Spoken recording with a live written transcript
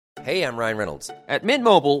Hey, I'm Ryan Reynolds. At Mint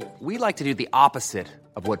Mobile, we like to do the opposite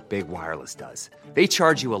of what Big Wireless does. They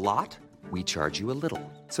charge you a lot, we charge you a little.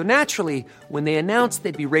 So naturally, when they announced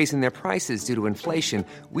they'd be raising their prices due to inflation,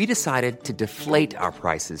 we decided to deflate our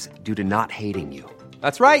prices due to not hating you.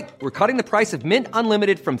 That's right. We're cutting the price of Mint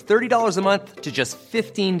Unlimited from $30 a month to just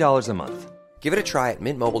 $15 a month. Give it a try at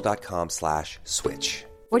mintmobile.com/switch.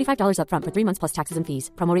 $45 up front for 3 months plus taxes and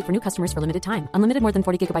fees. Promo rate for new customers for limited time. Unlimited more than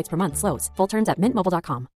 40 gigabytes per month. Slows full terms at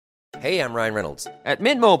mintmobile.com. Hey, I'm Ryan Reynolds. At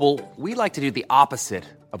Mint Mobile, we like to do the opposite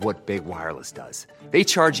of what Big Wireless does. They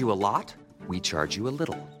charge you a lot, we charge you a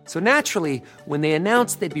little. So naturally, when they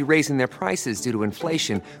announced they'd be raising their prices due to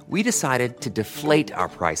inflation, we decided to deflate our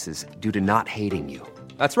prices due to not hating you.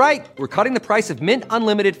 That's right. We're cutting the price of Mint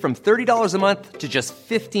Unlimited from $30 a month to just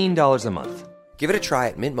 $15 a month. Give it a try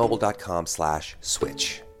at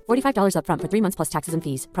mintmobile.com/switch. $45 up front for 3 months plus taxes and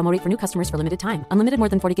fees. Promo rate for new customers for limited time. Unlimited more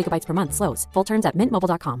than 40 gigabytes per month. Slows full terms at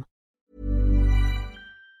mintmobile.com.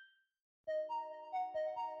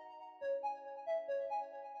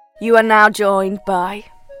 You are now joined by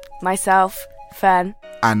myself, Fen.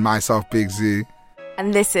 And myself, Big Z.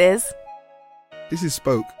 And this is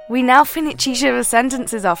Spoke. We now finish each other's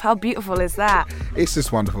sentences off. How beautiful is that? It's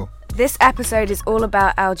just wonderful. This episode is all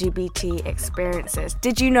about LGBT experiences.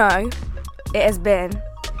 Did you know it has been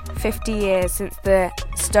 50 years since the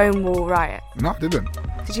Stonewall riot? No, I didn't.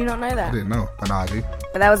 Did you not know that? I didn't know, but now I do.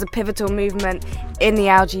 But that was a pivotal movement in the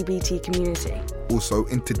LGBT community. Also,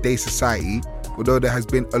 in today's society, although there has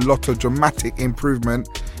been a lot of dramatic improvement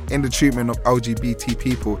in the treatment of LGBT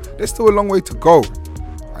people, there's still a long way to go.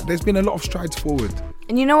 There's been a lot of strides forward.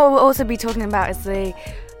 And you know what we'll also be talking about is the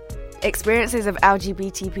experiences of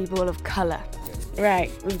LGBT people of colour. Right,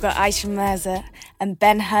 we've got Aisha Mirza and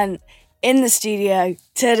Ben Hunt in the studio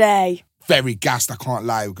today. Very gassed, I can't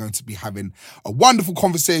lie. We're going to be having a wonderful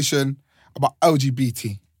conversation about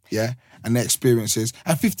LGBT, yeah, and their experiences.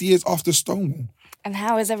 And 50 years after Stonewall. And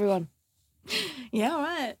how is everyone? Yeah, all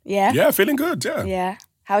right. Yeah? Yeah, feeling good, yeah. Yeah.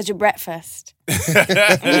 How was your breakfast?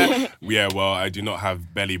 Yeah, well, I do not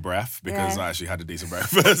have belly breath because I actually had a decent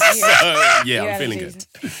breakfast. I'm feeling good.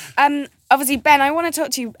 Obviously, Ben, I want to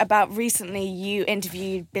talk to you about recently you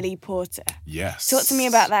interviewed Billy Porter. Yes. Talk to me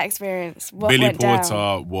about that experience. What Billy went Porter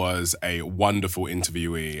down? was a wonderful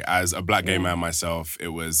interviewee. As a black gay man myself, it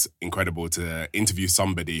was incredible to interview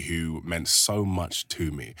somebody who meant so much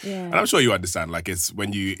to me. Yeah. And I'm sure you understand, like, it's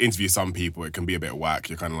when you interview some people, it can be a bit whack.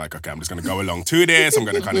 You're kind of like, okay, I'm just going to go along to this. I'm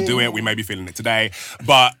going to kind of do it. We may be feeling it today.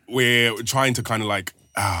 But we're trying to kind of like,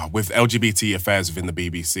 with LGBT affairs within the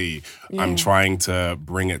BBC, I'm trying to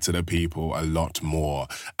bring it to the people a lot more.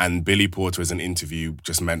 And Billy Porter as an interview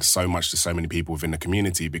just meant so much to so many people within the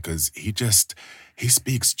community because he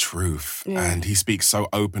speaks truth and he speaks so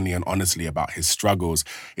openly and honestly about his struggles.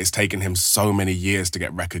 It's taken him so many years to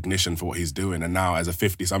get recognition for what he's doing. And now as a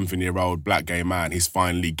 50-something-year-old black gay man, he's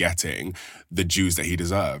finally getting the dues that he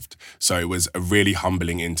deserved. So it was a really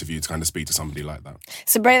humbling interview to kind of speak to somebody like that.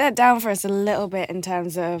 So break that down for us a little bit in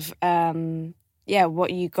terms of,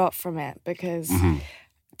 what you got from it. Because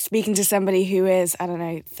speaking to somebody who is,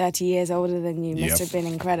 30 years older than you must have been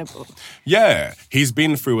incredible. Yeah, he's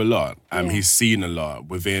been through a lot. He's seen a lot.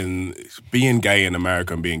 Within being gay in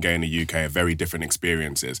America and being gay in the UK are very different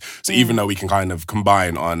experiences. So even though we can kind of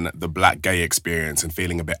combine on the black gay experience and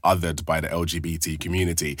feeling a bit othered by the LGBT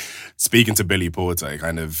community, speaking to Billy Porter,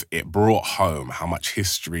 it brought home how much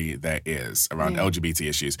history there is around LGBT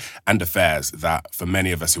issues and affairs that for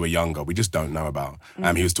many of us who are younger, we just don't know about.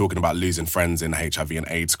 He was talking about losing friends in the HIV and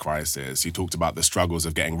AIDS crisis. He talked about the struggles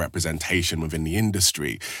of getting representation within the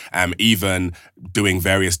industry, even doing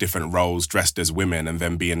various different roles dressed as women and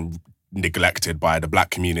then being neglected by the black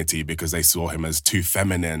community because they saw him as too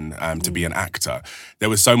feminine to be an actor. There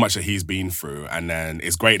was so much that he's been through, and then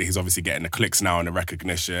it's great that he's obviously getting the clicks now and the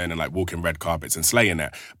recognition and like walking red carpets and slaying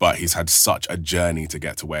it, but he's had such a journey to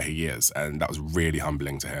get to where he is, and that was really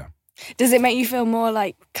humbling to hear. Does it make you feel more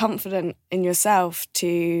like confident in yourself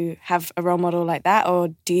to have a role model like that, or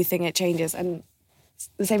do you think it changes? And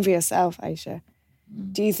the same for yourself, Aisha.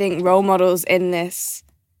 Do you think role models in this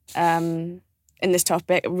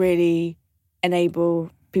topic really enable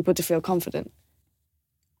people to feel confident?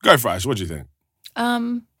 Go for it, Aisha. What do you think?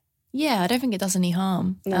 Yeah, I don't think it does any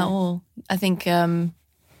harm at all. I think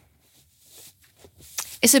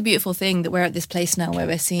it's a beautiful thing that we're at this place now where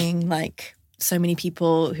we're seeing like so many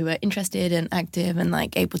people who are interested and active and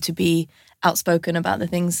like able to be outspoken about the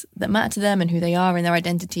things that matter to them and who they are and their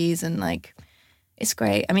identities, and like it's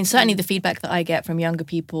great. I mean, certainly the feedback that I get from younger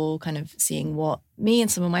people kind of seeing what me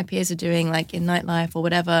and some of my peers are doing like in nightlife or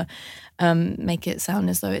whatever make it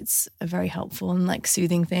sound as though it's a very helpful and like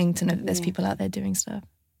soothing thing to know that there's people out there doing stuff.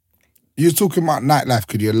 You're talking about nightlife.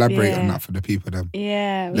 Could you elaborate on Yeah. that for the people then?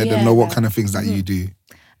 Yeah. Let them know what kind of things that you do.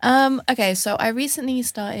 Okay, so I recently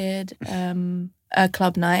started a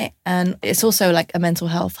club night, and it's also like a mental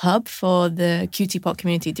health hub for the QT-POC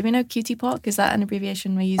community. Do we know QT-POC? Is that an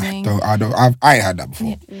abbreviation we're using? I ain't had that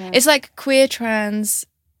before. It's like queer, trans,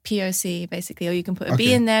 POC, basically, or you can put a B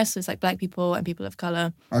Okay. in there, so it's like black people and people of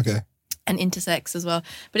colour. Okay. And intersex as well.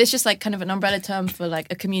 But it's just like kind of an umbrella term for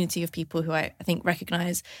like a community of people who I think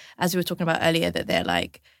recognise, as we were talking about earlier, that they're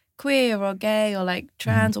like queer or gay or like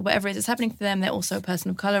trans or whatever it is happening for them. They're also a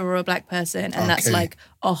person of colour or a black person. And that's Okay. like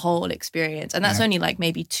a whole experience. And that's only like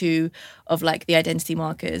maybe 2 of like the identity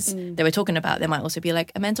markers that we're talking about. There might also be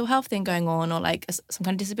like a mental health thing going on, or like some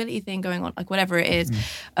kind of disability thing going on, like whatever it is.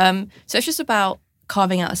 So it's just about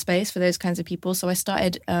carving out a space for those kinds of people. So I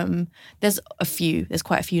started, there's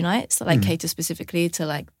quite a few nights that like cater specifically to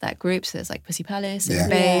like that group. So there's like Pussy Palace and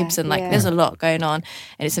Babes and like there's a lot going on,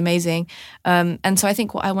 and it's amazing. And so I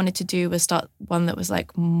think what I wanted to do was start one that was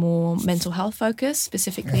like more mental health focused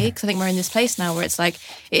specifically, because I think we're in this place now where it's like,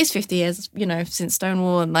 it is 50 years, you know, since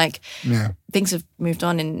Stonewall, and like things have moved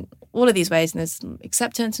on in all of these ways, and there's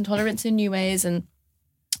acceptance and tolerance in new ways and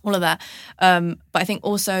all of that. But I think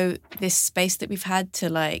also this space that we've had to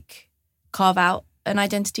like carve out an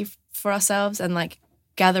identity for ourselves and like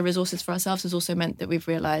gather resources for ourselves has also meant that we've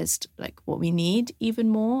realised like what we need even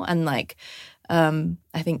more. And like,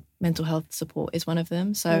 I think mental health support is one of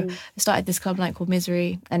them. So I started this club night called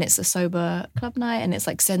Misery, and it's a sober club night, and it's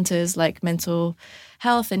like centres like mental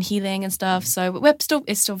health and healing and stuff. So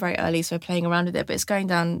it's still very early, so we're playing around with it, but it's going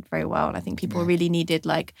down very well. And I think people really needed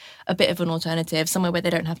like a bit of an alternative, somewhere where they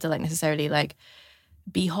don't have to like necessarily like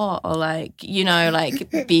be hot or like, you know,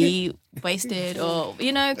 like be wasted or,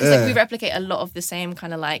 you know, because like we replicate a lot of the same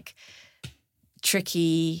kind of like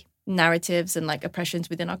tricky narratives and like oppressions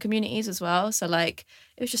within our communities as well. So like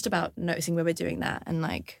it was just about noticing where we're doing that and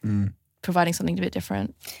like providing something a bit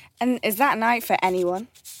different. And is that night for anyone?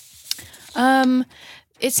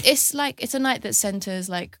 It's like it's a night that centers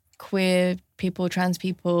like queer people, trans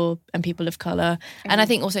people, and people of color, and I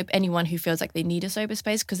think also anyone who feels like they need a sober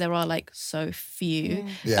space, because there are like so few.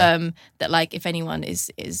 That like if anyone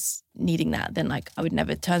is needing that, then like I would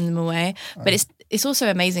never turn them away. But it's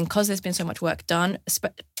also amazing because there's been so much work done,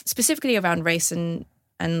 specifically around race and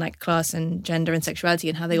like class and gender and sexuality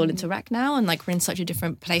and how they all interact now, and like we're in such a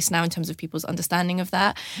different place now in terms of people's understanding of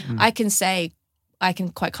that. I can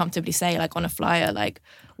quite comfortably say, like on a flyer, like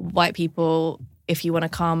white people, if you want to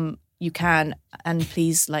come, you can, and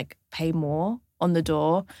please like pay more on the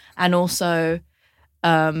door, and also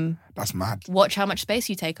That's mad. watch how much space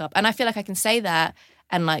you take up. And I feel like I can say that,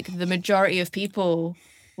 and like the majority of people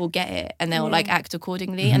will get it and they'll like act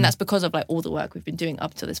accordingly. And that's because of like all the work we've been doing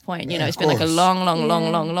up to this point. You know, it's been like a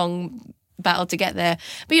long battle to get there.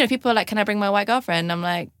 But you know, people are like, can I bring my white girlfriend? I'm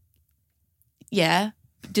like, yeah.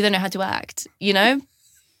 Do they know how to act? You know?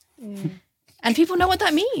 And people know what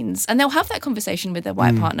that means. And they'll have that conversation with their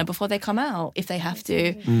white partner before they come out, if they have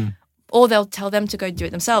to. Or they'll tell them to go do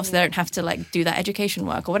it themselves, so they don't have to like do that education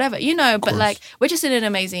work or whatever, you know. But like, we're just in an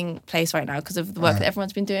amazing place right now because of the work that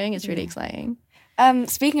everyone's been doing. It's really exciting.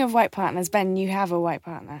 Speaking of white partners, Ben, you have a white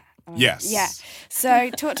partner. Yes. Yeah.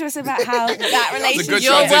 So talk to us about how that That's a relationship. good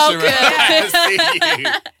You're transition. welcome.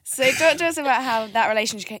 Right? So talk to us about how that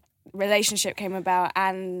relationship came about,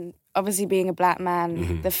 and obviously being a black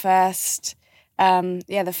man, the first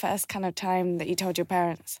kind of time that you told your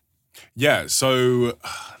parents. Yeah, so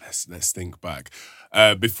let's think back.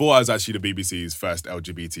 Before I was actually the BBC's first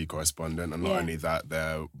LGBT correspondent, and not only that,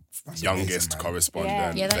 their youngest amazing, man.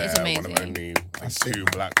 correspondent. Yeah, that is they're one amazing. of only like, 2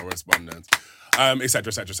 black correspondents. Et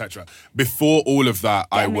cetera. Before all of that,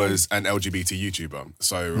 I was an LGBT YouTuber.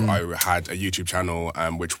 So I had a YouTube channel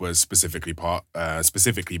which was specifically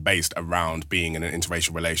based around being in an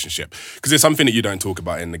interracial relationship. Because it's something that you don't talk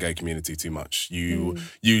about in the gay community too much. You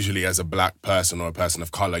usually, as a black person or a person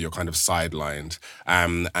of colour, you're kind of sidelined,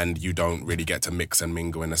 and you don't really get to mix and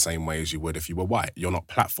mingle in the same way as you would if you were white. You're not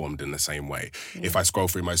platformed in the same way. If I scroll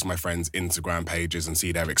through most of my friends' Instagram pages and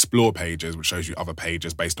see their explore pages, which shows you other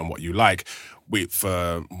pages based on what you like,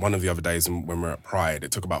 for one of the other days when we were at Pride,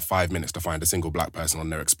 it took about 5 minutes to find a single black person on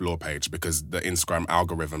their explore page because the Instagram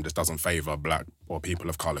algorithm just doesn't favour black or people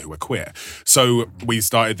of colour who are queer. So we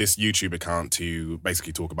started this YouTube account to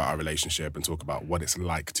basically talk about our relationship and talk about what it's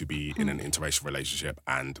like to be in an interracial relationship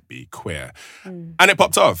and be queer. And it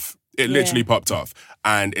popped off. It literally popped off.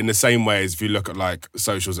 And in the same way as if you look at like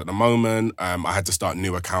socials at the moment, I had to start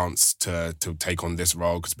new accounts to take on this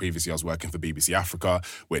role because previously I was working for BBC Africa,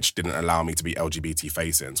 which didn't allow me to be LGBT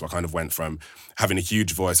facing. So I kind of went from having a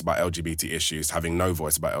huge voice about LGBT issues to having no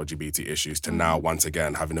voice about LGBT issues to now once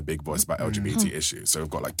again having a big voice about LGBT issues. So we've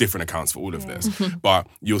got like different accounts for all of this. But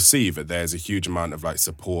you'll see that there's a huge amount of like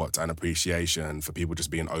support and appreciation for people just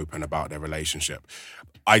being open about their relationship.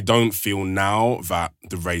 I don't feel now that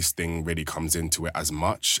the race thing really comes into it as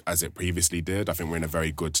much as it previously did. I think we're in a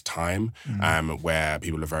very good time where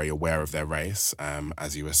people are very aware of their race,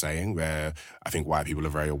 as you were saying, where I think white people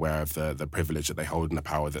are very aware of the privilege that they hold and the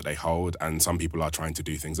power that they hold, and some people are trying to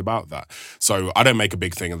do things about that. So I don't make a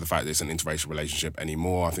big thing of the fact that it's an interracial relationship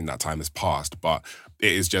anymore. I think that time has passed, but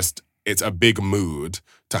it's a big mood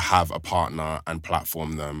to have a partner and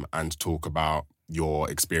platform them and talk about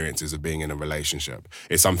your experiences of being in a relationship.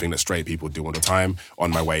 It's something that straight people do all the time.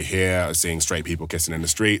 On my way here, seeing straight people kissing in the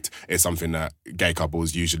street is something that gay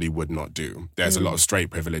couples usually would not do. There's a lot of straight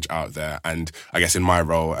privilege out there. And I guess in my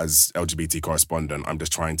role as LGBT correspondent, I'm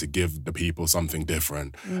just trying to give the people something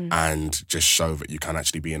different and just show that you can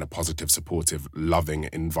actually be in a positive, supportive, loving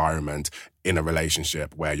environment in a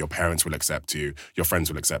relationship where your parents will accept you, your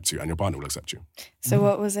friends will accept you, and your partner will accept you. So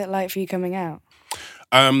what was it like for you coming out?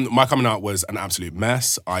 My coming out was an absolute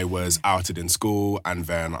mess. I was outed in school and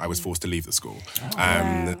then I was forced to leave the school.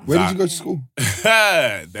 Where did you go to school?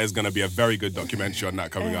 There's going to be a very good documentary on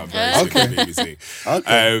that coming out very soon on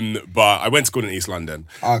BBC. But I went to school in East London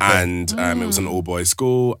and it was an all-boys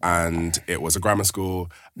school and it was a grammar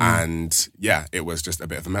school and it was just a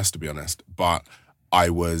bit of a mess, to be honest. But I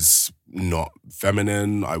was not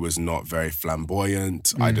feminine. I was not very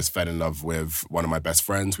flamboyant. I just fell in love with one of my best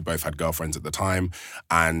friends. We both had girlfriends at the time.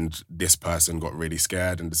 And this person got really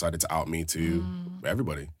scared and decided to out me to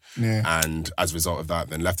everybody. Yeah. And as a result of that,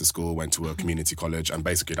 then left the school, went to a community college. And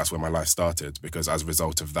basically that's where my life started. Because as a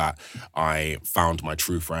result of that, I found my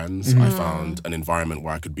true friends. I found an environment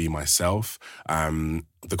where I could be myself.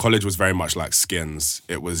 The college was very much like Skins.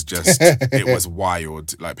 It was just, it was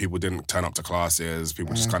wild. Like people didn't turn up to classes.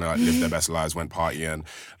 People just kind of like lived their best lives, went partying,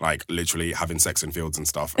 like literally having sex in fields and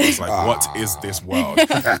stuff. And it's like, what is this world?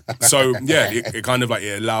 So yeah, it kind of like,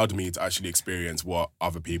 it allowed me to actually experience what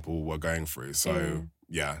other people were going through. So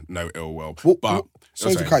yeah, no ill will.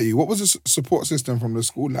 Sorry to cut you. What was the support system from the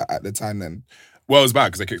school at the time then? Well, it was bad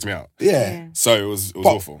because they kicked me out. Yeah. So it was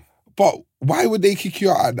awful. But why would they kick you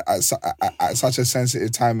out at such a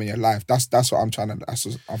sensitive time in your life? That's what I'm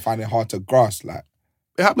I'm finding hard to grasp. Like,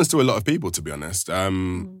 it happens to a lot of people, to be honest.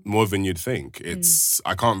 More than you'd think.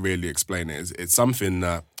 I can't really explain it. It's something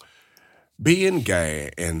that being gay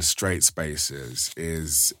in straight spaces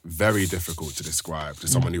is very difficult to describe to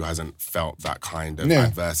someone who hasn't felt that kind of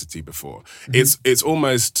adversity before. It's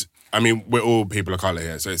almost, I mean, we're all people of colour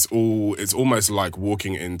here, so it's almost like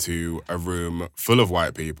walking into a room full of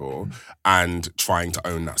white people and trying to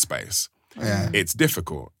own that space. Yeah. It's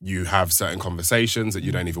difficult. You have certain conversations that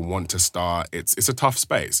you don't even want to start. It's a tough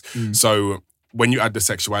space. So when you add the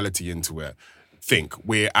sexuality into it,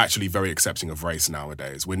 we're actually very accepting of race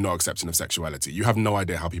nowadays. We're not accepting of sexuality. You have no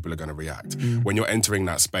idea how people are going to react. When you're entering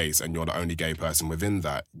that space and you're the only gay person within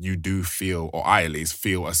that, you do feel, or I at least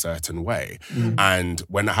feel, a certain way. And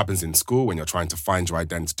when that happens in school, when you're trying to find your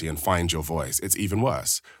identity and find your voice, it's even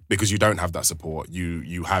worse because you don't have that support.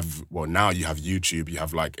 You have, well, now you have YouTube, you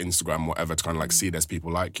have like Instagram, whatever, to kind of like see there's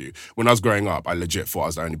people like you. When I was growing up, I legit thought I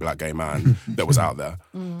was the only black gay man that was out there.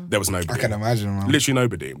 There was nobody. I can imagine, man. Literally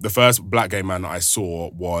nobody. The first black gay man that I saw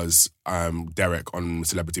was Derek on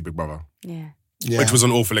Celebrity Big Brother. Yeah. Which was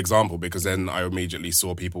an awful example because then I immediately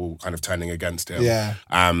saw people kind of turning against him. Yeah.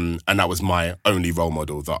 And that was my only role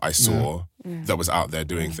model that I saw that was out there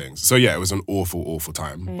doing things. So yeah, it was an awful, awful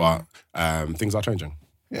time. But things are changing.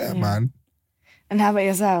 Yeah, man. And how about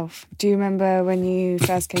yourself? Do you remember when you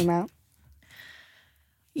first came out?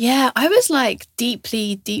 Yeah, I was like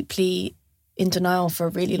deeply, deeply in denial for a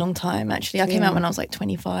really long time, actually. I came out when I was like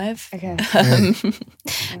 25. Okay.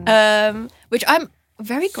 Which I'm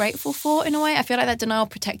very grateful for in a way. I feel like that denial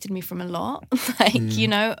protected me from a lot. You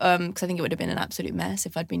know, because I think it would have been an absolute mess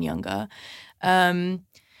if I'd been younger.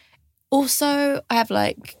 Also, I have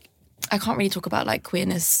I can't really talk about like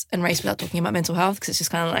queerness and race without talking about mental health because it's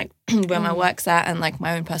just kind of like where my work's at and like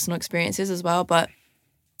my own personal experiences as well. But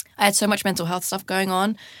I had so much mental health stuff going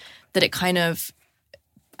on that it kind of,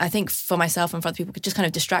 I think for myself and for other people, just kind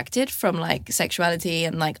of distracted from like sexuality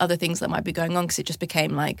and like other things that might be going on because it just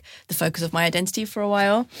became like the focus of my identity for a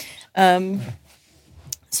while.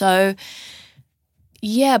 So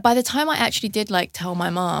Yeah, by the time I actually did like tell my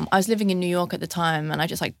mom, I was living in New York at the time, and I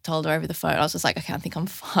just like told her over the phone. I was just like, okay, I think I'm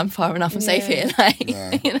far enough. I'm safe here. Like,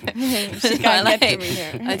 you know, She can't get to me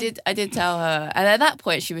here. I did tell her, and at that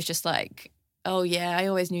point, she was just like, "Oh yeah, I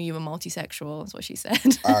always knew you were multisexual." That's what she said.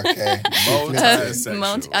 Okay.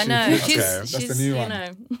 I know. Okay. She's That's the new one.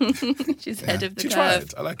 know, she's head of the She curve.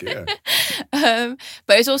 tried. I like it, yeah.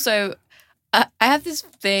 But it's also, I have this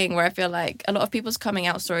thing where I feel like a lot of people's coming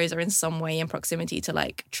out stories are in some way in proximity to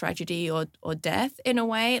like tragedy or death in a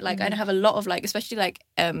way. Like I have a lot of like, especially like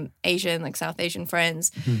Asian, like South Asian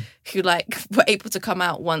friends who like were able to come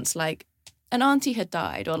out once like an auntie had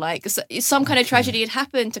died or like some kind of tragedy had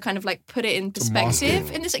happened to kind of like put it in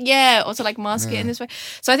perspective in this, or to like mask it in this way.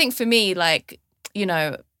 So I think for me, like, you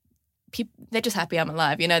know, they're just happy I'm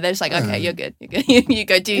alive, you know. They're just like, okay, you're good. You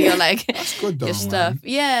go do your like That's good though, your stuff. man.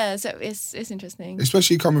 Yeah, so it's interesting.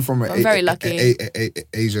 Especially coming from I'm very lucky.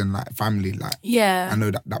 Asian like family, like Yeah, I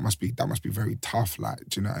know that must be very tough. Like,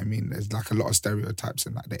 do you know what I mean? There's like a lot of stereotypes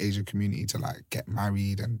in like the Asian community to like get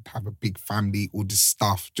married and have a big family, all this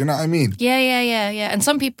stuff. Do you know what I mean? Yeah. And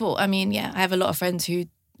some people, I mean, yeah, I have a lot of friends who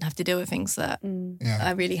have to deal with things that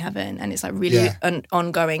I really haven't, and it's like really an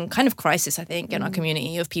ongoing kind of crisis, I think, in our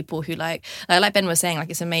community of people who like Ben was saying, like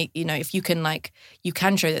it's you know, if you can like, you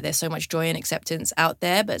can show that there's so much joy and acceptance out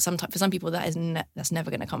there, but sometimes for some people that is that's never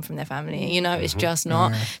going to come from their family, you know, it's just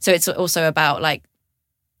not. So it's also about like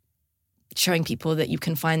showing people that you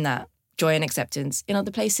can find that joy and acceptance in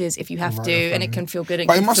other places if you have to, and it can feel good.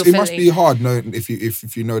 But it must be hard knowing if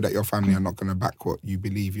you know that your family are not going to back what you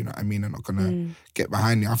believe, you know what I mean, and not going to get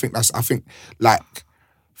behind you. I think like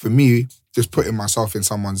for me, just putting myself in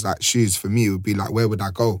someone's like shoes, for me it would be like, where would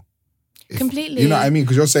I go? Completely. You know what I mean?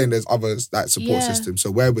 Because you're saying there's others like support systems. So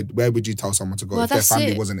where would you tell someone to go if their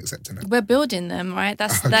family wasn't accepting it? We're building them, right?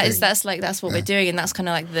 That's what we're doing, and that's kind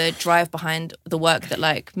of like the drive behind the work that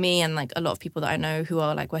like me and like a lot of people that I know who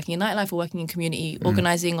are like working in nightlife or working in community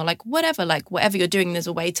organizing or like whatever you're doing, there's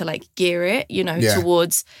a way to like gear it, you know,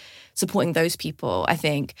 towards supporting those people, I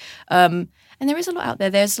think. And there is a lot out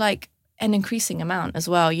there. There's like an increasing amount as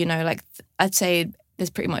well, you know, like I'd say there's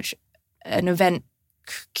pretty much an event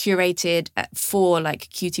curated for like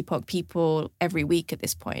QT-POC people every week at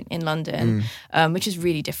this point in London, which is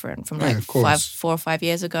really different from like 4 or 5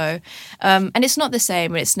 years ago. And it's not the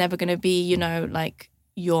same, and it's never going to be, you know, like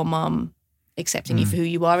your mum accepting you for who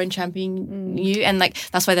you are and championing you. And like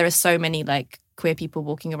that's why there are so many like queer people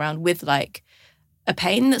walking around with like a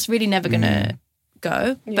pain that's really never going to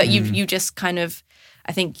go. But you just kind of,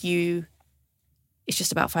 I think it's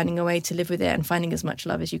just about finding a way to live with it and finding as much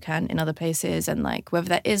love as you can in other places. And like, whether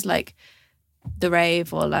that is like the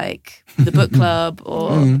rave or like the book club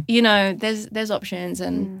or, you know, there's options.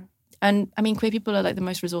 And I mean, queer people are like the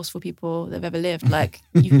most resourceful people that have ever lived. Like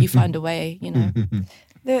you find a way, you know.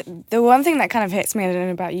 The one thing that kind of hits me, I don't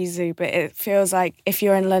know about you, Zoo, but it feels like if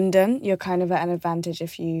you're in London, you're kind of at an advantage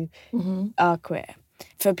if you are queer.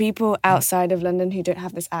 For people outside of London who don't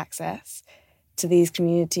have this access to these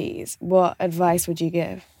communities, what advice would you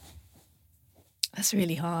give? That's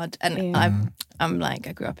really hard. And I'm like,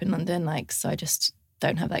 I grew up in London, like, so I just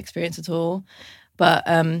don't have that experience at all. But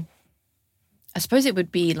I suppose it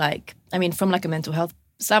would be like, I mean, from like a mental health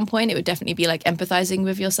standpoint, it would definitely be like empathizing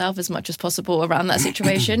with yourself as much as possible around that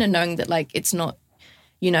situation and knowing that like it's not,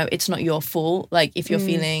 you know, it's not your fault. Like if you're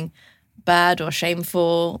feeling bad or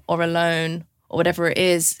shameful or alone or whatever it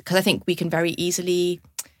is, because I think we can very easily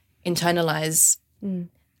internalize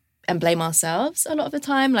and blame ourselves a lot of the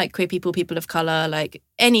time. Like queer people, people of colour, like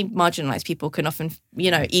any marginalised people can often,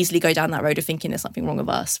 you know, easily go down that road of thinking there's something wrong with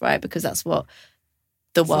us, right? Because that's what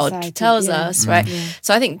the world tells us, right?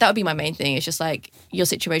 So I think that would be my main thing. It's just like your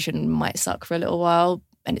situation might suck for a little while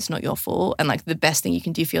and it's not your fault. And like the best thing you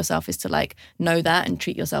can do for yourself is to like know that and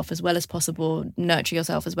treat yourself as well as possible, nurture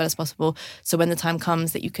yourself as well as possible. So when the time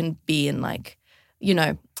comes that you can be in like, you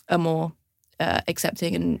know, a more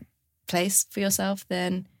accepting and place for yourself,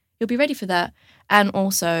 then you'll be ready for that. And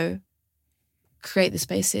also create the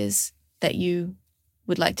spaces that you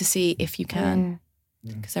would like to see if you can,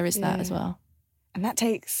 because there is that as well. And that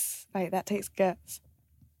takes guts.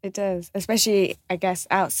 It does, especially I guess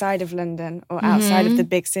outside of London or outside of the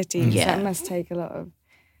big cities. That must take a lot of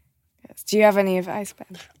guts. Do you have any advice,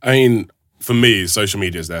 Ben? I mean, for me, social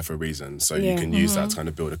media is there for a reason, so you can use that to kind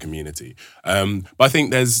of build a community. But I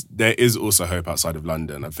think there is also hope outside of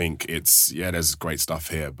London. I think there's great stuff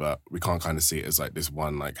here, but we can't kind of see it as like this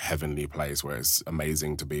one like heavenly place where it's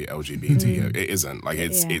amazing to be LGBT. It isn't. Like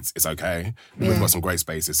it's okay. We've got some great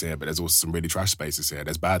spaces here, but there's also some really trash spaces here.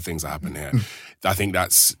 There's bad things that happen here. I think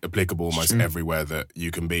that's applicable almost everywhere that you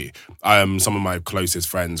can be. Some of my closest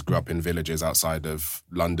friends grew up in villages outside of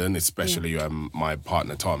London, especially my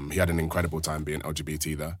partner Tom. He had an incredible time being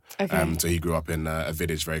LGBT there. Okay. So he grew up in a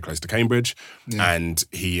village very close to Cambridge, and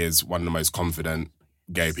he is one of the most confident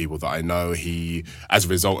gay people that I know. He, as a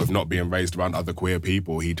result of not being raised around other queer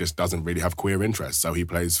people, he just doesn't really have queer interests. So he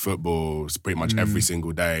plays football pretty much every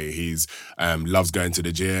single day. He's loves going to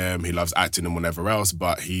the gym. He loves acting and whatever else,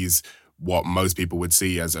 but he's what most people would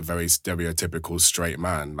see as a very stereotypical straight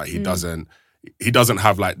man. Like he doesn't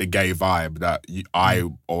have like the gay vibe that I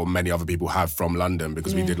or many other people have from London,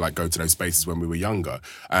 because we did like go to those spaces when we were younger.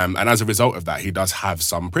 And as a result of that, he does have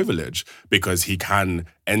some privilege because he can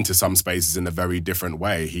enter some spaces in a very different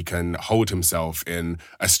way. He can hold himself in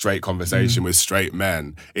a straight conversation with straight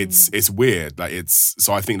men. It's weird.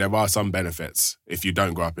 So I think there are some benefits if you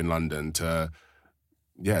don't grow up in London to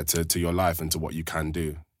your life and to what you can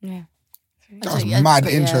do. Yeah. That was mad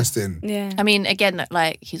interesting. Yeah. I mean, again,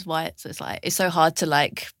 like he's white, so it's so hard to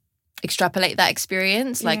like extrapolate that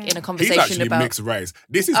experience, like in a conversation He's actually about mixed race.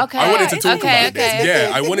 This is I wanted to talk about this.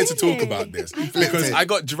 Yeah, I wanted to talk about this because I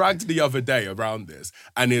got dragged the other day around this,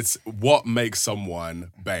 and it's what makes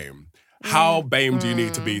someone BAME. How BAME do you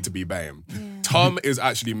need to be BAME? Tom is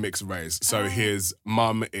actually mixed race, so his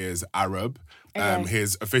mum is Arab.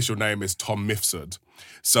 His official name is Tom Mifsud.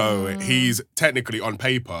 So he's technically, on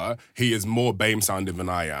paper, he is more BAME sounding than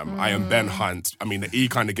I am. I am Ben Hunt. I mean, the E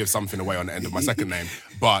kind of gives something away on the end of my second name,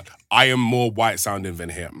 but I am more white sounding than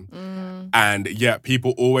him. And yet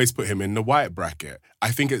people always put him in the white bracket.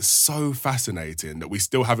 I think it's so fascinating that we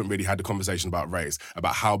still haven't really had a conversation about race,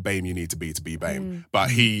 about how BAME you need to be BAME.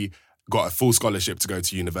 But he got a full scholarship to go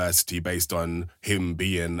to university based on him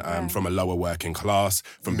being from a lower working class,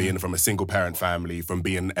 from being from a single parent family, from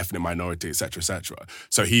being an ethnic minority, etc., etc.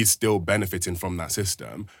 So he's still benefiting from that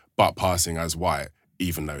system, but passing as white,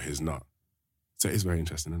 even though he's not. So it is very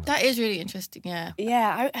interesting, isn't it? That is really interesting, yeah.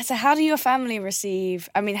 Yeah. So how did your family receive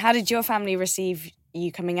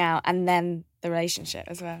you coming out and then the relationship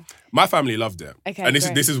as well? My family loved it. Okay, and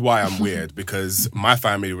this is why I'm weird, because my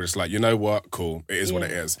family were just like, you know what, cool, it is what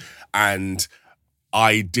it is. And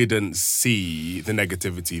I didn't see the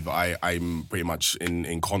negativity that I'm pretty much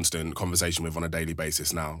in constant conversation with on a daily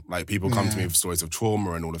basis now. Like, people come to me with stories of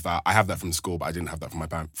trauma and all of that. I have that from school, but I didn't have that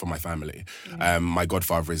from my family. My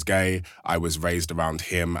godfather is gay. I was raised around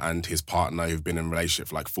him and his partner, who've been in a relationship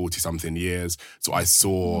for like 40-something years. So I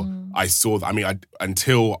saw that. I mean,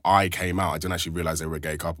 until I came out, I didn't actually realise they were a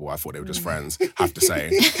gay couple. I thought they were just friends, have to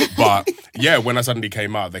say. But yeah, when I suddenly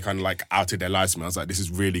came out, they kind of like outed their lives to me. I was like, this is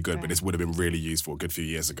really good, but this would have been really useful good few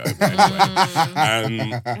years ago. But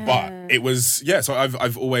anyway. But it was, so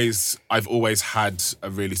I've always had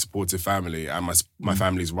a really supportive family, and my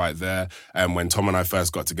family's right there. And when Tom and I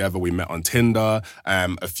first got together, we met on Tinder.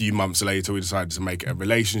 A few months later, we decided to make it a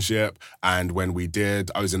relationship. And when we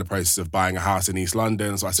did, I was in the process of buying a house in East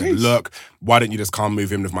London. So I said, look, why don't you just come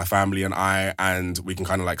move in with my family and we can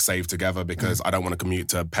kind of like save together, because I don't want to commute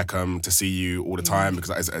to Peckham to see you all the time, because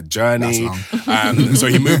that is a journey. So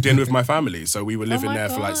he moved in with my family. So we were living there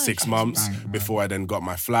for like 6 months before I then got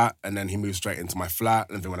my flat, and then he moved straight into my flat.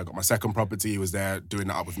 And then when I got my second property, he was there doing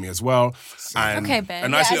that up with me as well. And okay,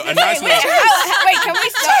 Ben. Wait, can we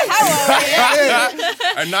start? How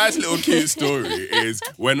old? A nice little cute story is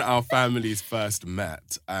when our families first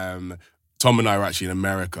met. Tom and I were actually in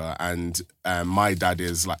America, and my dad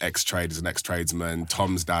is like ex-trade, is an ex-tradesman.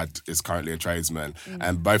 Tom's dad is currently a tradesman,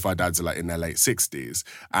 and both our dads are like in their late 60s.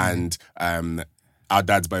 And our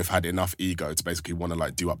dads both had enough ego to basically want to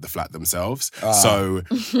like do up the flat themselves. So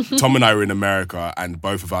Tom and I were in America, and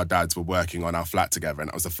both of our dads were working on our flat together, and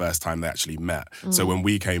that was the first time they actually met. So when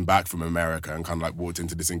we came back from America and kind of like walked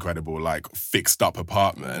into this incredible like fixed up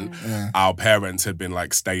apartment, our parents had been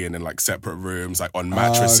like staying in like separate rooms, like on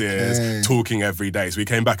mattresses, talking every day. So we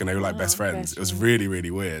came back and they were like best friends. It was really,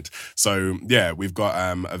 really weird. So yeah, we've got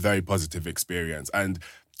a very positive experience. And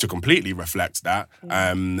to completely reflect that,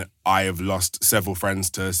 I have lost several friends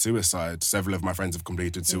to suicide. Several of my friends have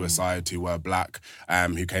completed suicide who were black,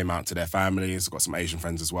 who came out to their families. I've got some Asian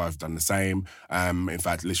friends as well who've done the same. In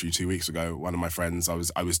fact, literally 2 weeks ago, one of my friends,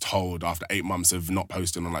 I was told after 8 months of not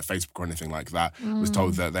posting on like Facebook or anything like that, was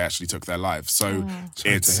told that they actually took their life. So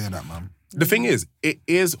Sorry to hear that, man. The thing is, it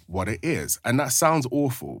is what it is. And that sounds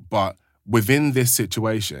awful, but within this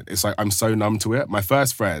situation, it's like I'm so numb to it. My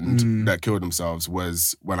first friend that killed themselves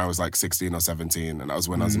was when I was like 16 or 17, and that was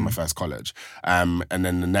when I was in my first college. And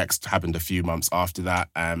then the next happened a few months after that.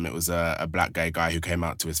 It was a black gay guy who came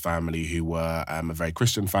out to his family, who were a very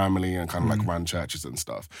Christian family and kind of like ran churches and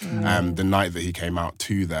stuff. The night that he came out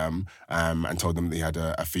to them and told them that he had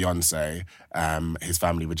a fiance, his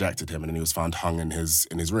family rejected him, and then he was found hung in his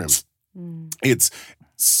room. It's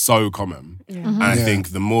so common, and I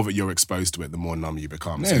think the more that you're exposed to it, the more numb you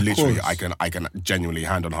become. So literally, I can genuinely,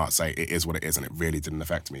 hand on heart, say it is what it is, and it really didn't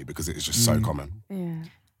affect me because it is just so common.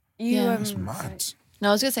 That's mad. No,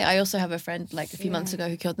 I was gonna say I also have a friend like a few months ago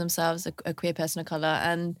who killed themselves, a queer person of color,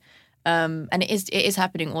 and it is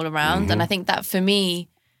happening all around. And I think that for me,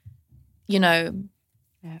 you know,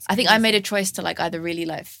 I think I made a choice to like either really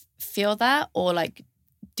like feel that or like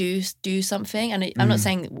do something. And I'm not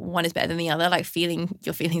saying one is better than the other. Like feeling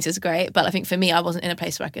your feelings is great, but I think for me, I wasn't in a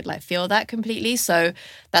place where I could like feel that completely. So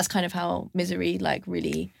that's kind of how Misery like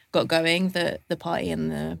really got going. The party and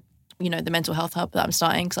the mental health hub that I'm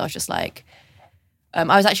starting. Because I was just like, I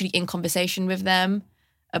was actually in conversation with them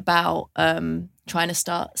about trying to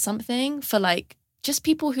start something for like just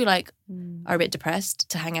people who like are a bit depressed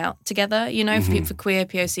to hang out together, you know, for queer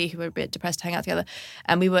POC who are a bit depressed to hang out together.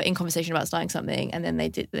 And we were in conversation about starting something, and then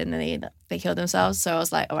they killed themselves. So I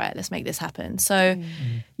was like, all right, let's make this happen. So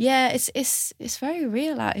yeah, it's very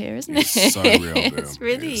real out here, isn't it? It's so real. It's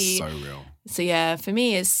really it's so real. So yeah, for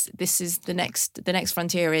me, this is the next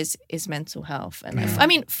frontier is mental health, and I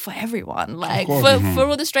mean for everyone, like for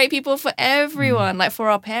all the straight people, for everyone, like for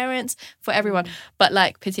our parents, for everyone, but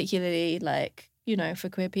like particularly like, you know, for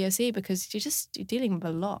queer POC, because you're dealing with a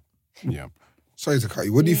lot. Yeah. Sorry to cut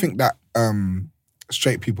you. What do you think that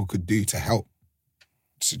straight people could do to help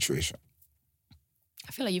the situation?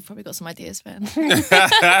 I feel like you've probably got some ideas, Ben.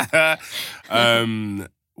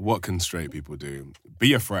 What can straight people do?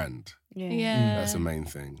 Be a friend. Yeah. That's the main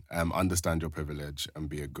thing. Understand your privilege and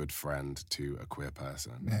be a good friend to a queer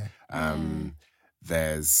person.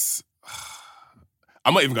 There's...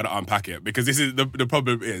 I'm not even going to unpack it because this is the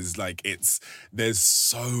problem is like there's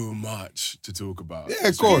so much to talk about. Yeah,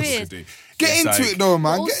 of course. Get into it though,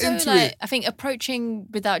 man. Also, Get into like, it. I think approaching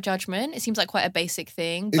without judgment, it seems like quite a basic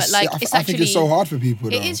thing, but It's- like I it's think actually it's so hard for people.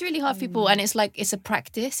 Though. It is really hard for people, and it's like it's a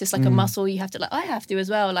practice. It's like a muscle you have to like. I have to as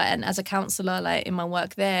well. Like, and as a counsellor, like in my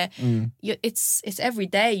work there, it's every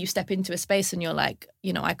day you step into a space and you're like,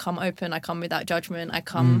 you know, I come open, I come without judgment, I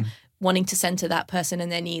come wanting to centre that person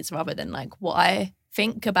and their needs rather than like what I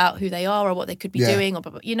think about who they are or what they could be doing, or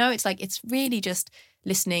you know, it's like it's really just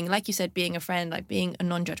listening, like you said, being a friend, like being a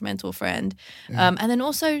non-judgmental friend, and then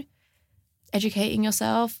also educating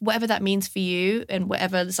yourself, whatever that means for you and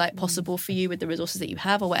whatever is like possible for you with the resources that you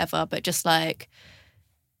have or whatever, but just like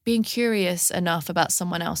being curious enough about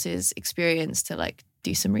someone else's experience to like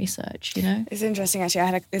do some research, you know? It's interesting, actually. I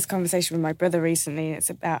had this conversation with my brother recently. It's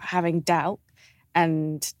about having doubt,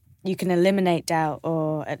 and you can eliminate doubt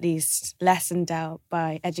or at least lessen doubt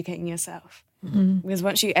by educating yourself. Because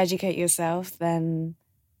once you educate yourself, then,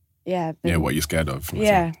 what you're scared of.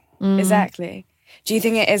 Yeah, exactly. Do you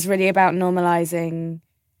think it is really about normalising,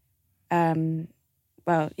 normalising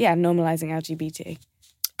LGBT?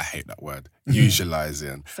 I hate that word.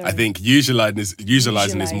 Usualizing. I think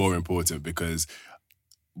usualizing is more important because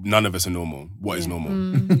none of us are normal. What is normal?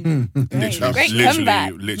 Literally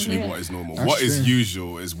what is normal. That's what is true.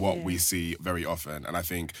 usual is what we see very often. And I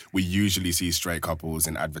think we usually see straight couples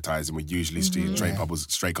in advertising. We usually see straight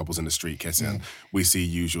couples in the street kissing. We see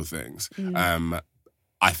usual things.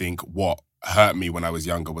 I think what hurt me when I was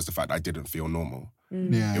younger was the fact that I didn't feel normal.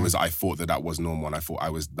 Yeah. It was, I thought that was normal, and I thought I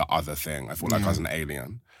was the other thing. I thought like I was an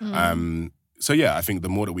alien. So yeah, I think the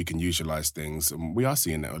more that we can usualize things, and we are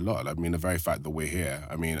seeing it a lot. I mean, the very fact that we're here,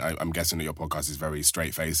 I mean, I'm guessing that your podcast is very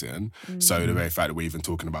straight-facing. So the very fact that we're even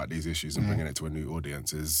talking about these issues and bringing it to a new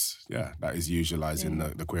audience is, that is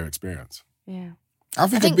usualizing the queer experience. Yeah. I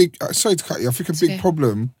think a big, sorry to cut you, I think a big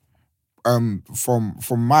problem from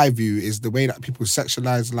my view is the way that people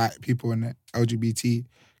sexualize like people in the LGBT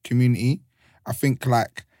community. I think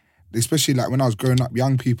like, especially like when I was growing up,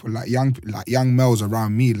 young people, like young males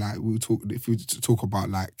around me, like if we talk about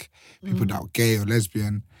like people that are gay or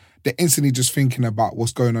lesbian, they're instantly just thinking about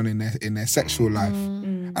what's going on in their sexual life.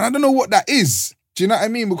 And I don't know what that is. Do you know what I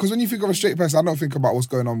mean? Because when you think of a straight person, I don't think about what's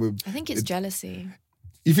going on with... I think it's jealousy.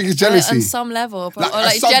 You think it's jealousy? On some level. Or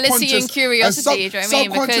like jealousy and curiosity, do you know what I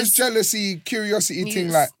mean? Subconscious jealousy, curiosity thing,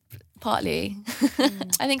 like... Partly.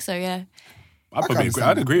 I think so, yeah. I'd agree with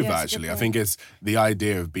Yeah, that, it's a good actually. I point. think it's the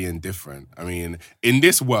idea of being different. I mean, in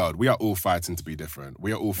this world, we are all fighting to be different.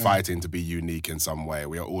 We are all fighting to be unique in some way.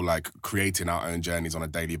 We are all like creating our own journeys on a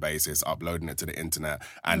daily basis, uploading it to the internet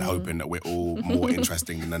and hoping that we're all more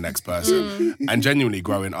interesting than the next person. And genuinely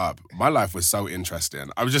growing up, my life was so interesting.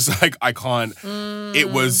 I was just like, I can't,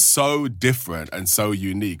 it was so different and so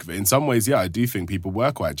unique. But in some ways, yeah, I do think people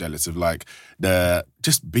were quite jealous of like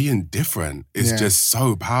just being different is just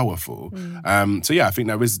so powerful. So yeah, I think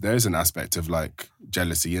there is an aspect of like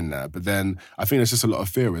jealousy in there, but then I think there's just a lot of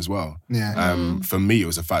fear as well. For me, it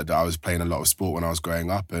was the fact that I was playing a lot of sport when I was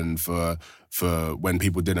growing up, and for when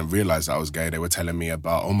people didn't realise that I was gay, they were telling me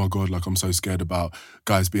about, oh my God, like I'm so scared about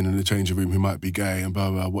guys being in the changing room who might be gay and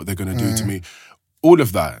blah, blah, what they're going to do to me. All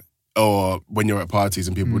of that. Or when you're at parties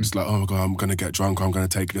and people are just like, oh my God, I'm going to get drunk or I'm going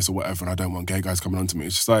to take this or whatever and I don't want gay guys coming on to me.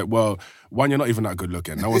 It's just like, well, one, you're not even that good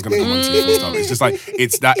looking. No one's going to come on to you and stuff. It's just like,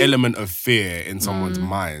 it's that element of fear in someone's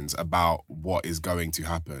minds about what is going to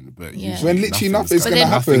happen. But when literally nothing's going to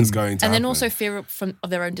happen. And then also fear of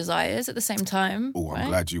their own desires at the same time. Oh, I'm right?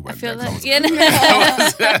 glad you went I feel there.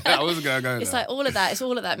 like, I wasn't going to go it's there. like all of that. It's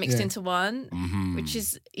all of that mixed into one, which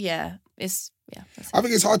is, that's I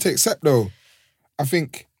think it's hard to accept though. I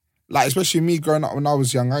think, like, especially me growing up when I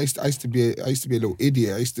was young, I used to be a little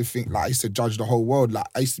idiot. I used to think, like, I used to judge the whole world. Like,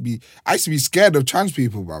 I used to be scared of trans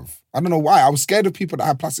people, bruv. I don't know why. I was scared of people that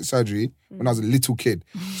had plastic surgery when I was a little kid.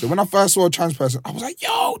 So when I first saw a trans person, I was like,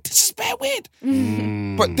 yo, this is bare weird.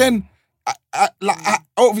 But then, I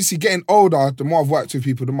obviously getting older, the more I've worked with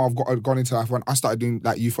people, the more I've gone into life. When I started doing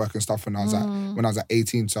like youth work and stuff when I was at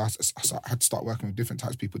 18, so I had to start working with different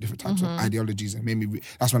types of people, different types of ideologies, and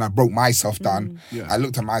that's when I broke myself down. I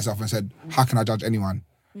looked at myself and said, how can I judge anyone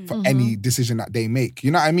for any decision that they make?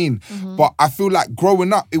 You know what I mean? But I feel like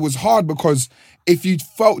growing up, it was hard because if you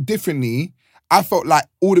felt differently, I felt like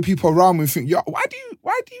all the people around me think, yo, why do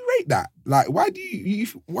you rate that? Like, why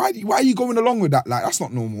are you going along with that? Like, that's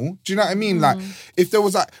not normal. Do you know what I mean? Like, if there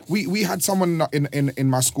was like, we had someone in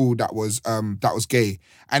my school that was gay,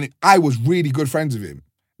 and I was really good friends with him.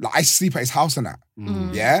 Like, I used to sleep at his house and that.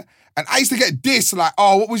 Yeah? And I used to get dissed, like,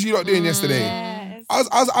 oh, what was you lot doing yesterday? Yes.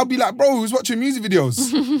 I'd be like, bro, he was watching music videos.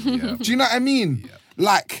 Do you know what I mean?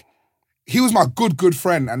 Like, he was my good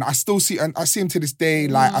friend, and I see him to this day.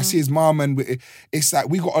 Like, I see his mum, and it's like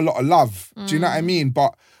we got a lot of love. Do you know what I mean?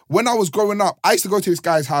 But when I was growing up, I used to go to this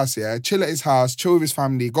guy's house, chill at his house, chill with his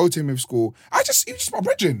family, go to him with school. He was just my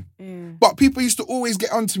brethren. But people used to always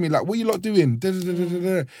get onto me, like, what you lot doing?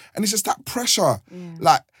 And it's just that pressure,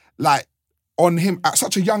 like on him at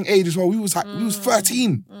such a young age as well. We was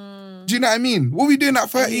 13. Do you know what I mean? What were we doing at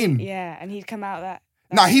 13? And he'd come out that.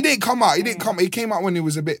 Nah, he didn't come out. He came out when he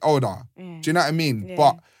was a bit older. Do you know what I mean? Yeah.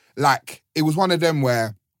 But like, it was one of them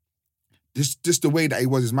where just the way that he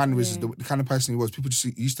was, his mannerisms, the kind of person he was, people just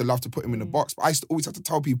used to love to put him in a box. But I used to always have to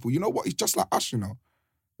tell people, you know what? He's just like us, you know.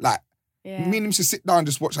 Like, me and him used to sit down and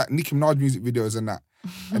just watch like Nicki Minaj music videos and that,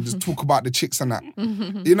 and just talk about the chicks and that.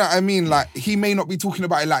 You know what I mean? Like, he may not be talking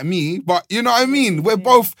about it like me, but you know what I mean? We're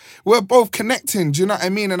both connecting. Do you know what I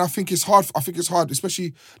mean? And I think it's hard,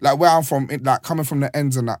 especially like where I'm from, like coming from the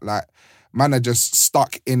ends and that, like, man are just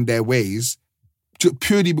stuck in their ways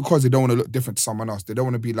purely because they don't want to look different to someone else. They don't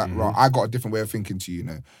want to be like, right, I got a different way of thinking to you, you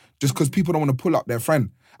know? Just because people don't want to pull up their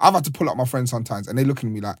friend. I've had to pull up my friend sometimes, and they look at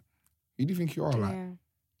me like, who do you think you are? Like,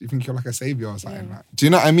 do you think you're like a savior or something? Like, do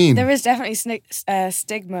you know what I mean? There is definitely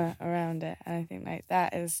stigma around it, and I think like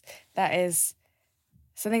that is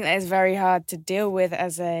something that is very hard to deal with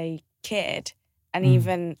as a kid, and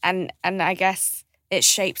even and I guess it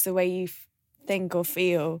shapes the way you think or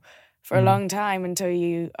feel for a long time until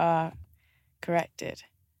you are corrected.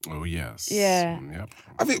 Oh yes. Yeah. Yep.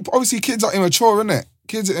 I think obviously kids are immature, innit?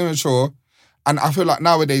 Kids are immature, and I feel like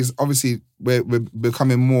nowadays, obviously, we're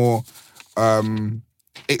becoming more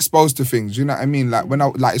exposed to things. You know what I mean?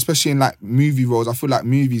 Like especially in like movie roles, I feel like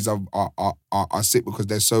movies are sick because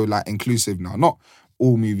they're so like inclusive now. Not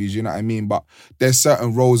all movies, you know what I mean? But there's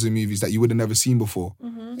certain roles in movies that you would have never seen before.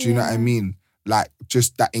 Do you know what I mean? Like,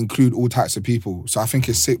 just that include all types of people. So I think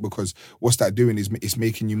it's sick because what's that doing is it's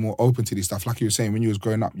making you more open to this stuff. Like you were saying, when you was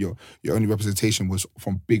growing up, your only representation was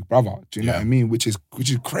from Big Brother. Do you know what I mean? Which is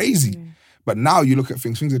crazy. But now you look at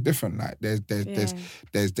things are different. Like there's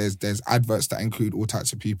adverts that include all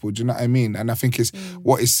types of people. Do you know what I mean? And I think it's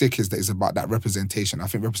what is sick is that it's about that representation. I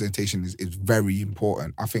think representation is very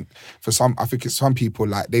important. I think some people,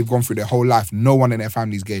 like, they've gone through their whole life, no one in their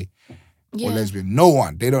family's gay. Or lesbian. No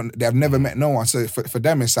one. They have never met no one. So for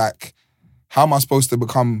them, it's like, how am I supposed to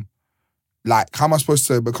become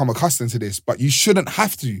accustomed to this? But you shouldn't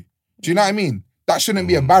have to. Do you know what I mean? That shouldn't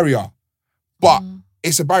be a barrier. But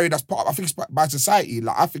it's a barrier that's part of, I think it's by society.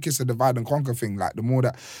 Like, I think it's a divide and conquer thing. Like, the more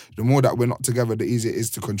that we're not together, the easier it is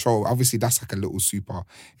to control. Obviously, that's like a little super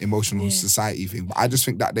emotional society thing. But I just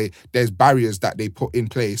think that there's barriers that they put in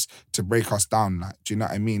place to break us down. Like, do you know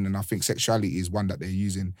what I mean? And I think sexuality is one that they're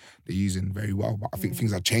using very well. But I think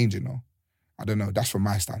things are changing, though. I don't know. That's from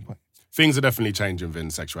my standpoint. Things are definitely changing within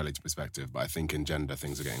sexuality perspective, but I think in gender,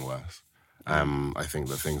 things are getting worse. I think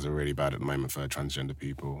that things are really bad at the moment for transgender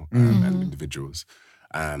people and individuals.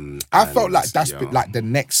 I felt like that's like the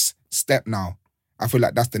next step now. I feel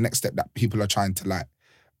like that's the next step that people are trying to like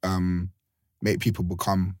make people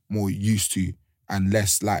become more used to and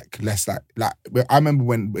less like. I remember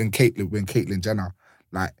when Caitlyn Jenner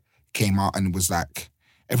like came out and it was like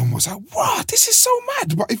everyone was like, "Wow, this is so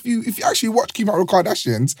mad." But if you actually watch Keep Up with the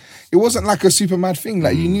Kardashians, it wasn't like a super mad thing.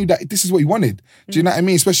 Like you knew that this is what he wanted. Do you know what I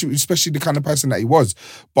mean? Especially the kind of person that he was.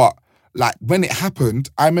 But like when it happened,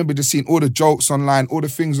 I remember just seeing all the jokes online, all the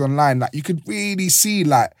things online. Like you could really see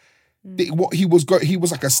like what he was. He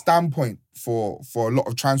was like a standpoint for a lot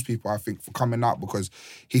of trans people, I think, for coming out because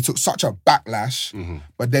he took such a backlash.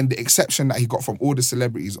 But then the exception that he got from all the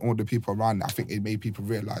celebrities, all the people around, I think it made people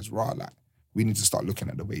realize, like we need to start looking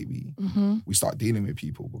at the way we start dealing with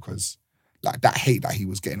people because. Like that hate that he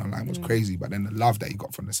was getting online was crazy, but then the love that he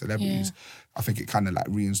got from the celebrities, I think it kind of like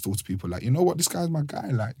reinstalled to people like, you know what, this guy's my guy.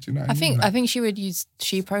 Like, do you know? I think she would use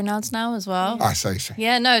she pronouns now as well. I say.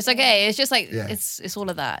 Yeah, no, it's okay. It's just like it's all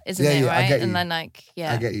of that, isn't it? Right? I get you. And then like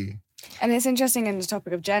I get you. And it's interesting in the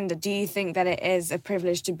topic of gender. Do you think that it is a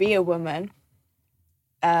privilege to be a woman,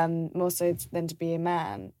 more so than to be a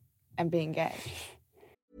man and being gay?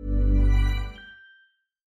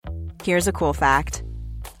 Here's a cool fact.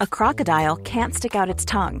 A crocodile can't stick out its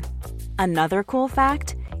tongue. Another cool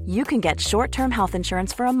fact, you can get short-term health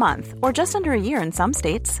insurance for a month or just under a year in some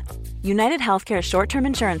states. United Healthcare short-term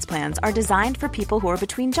insurance plans are designed for people who are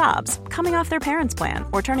between jobs, coming off their parents' plan,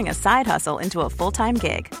 or turning a side hustle into a full-time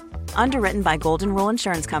gig. Underwritten by Golden Rule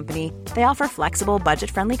Insurance Company, they offer flexible,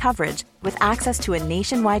 budget-friendly coverage with access to a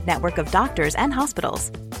nationwide network of doctors and hospitals.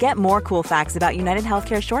 Get more cool facts about United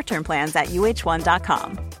Healthcare short-term plans at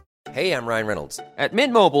uh1.com. Hey, I'm Ryan Reynolds. At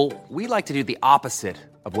Mint Mobile, we like to do the opposite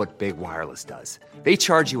of what Big Wireless does. They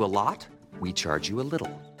charge you a lot, we charge you a little.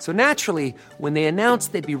 So naturally, when they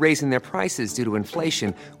announced they'd be raising their prices due to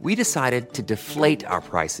inflation, we decided to deflate our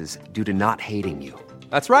prices due to not hating you.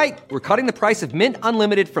 That's right. We're cutting the price of Mint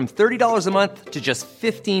Unlimited from $30 a month to just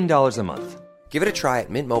 $15 a month. Give it a try at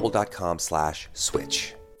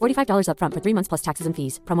mintmobile.com/switch. $45 up front for 3 months plus taxes and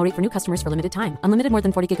fees. Promo rate for new customers for limited time. Unlimited more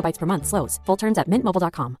than 40 gigabytes per month. Slows full terms at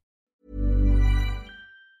mintmobile.com.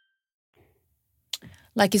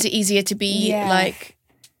 Like, is it easier to be like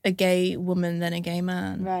a gay woman than a gay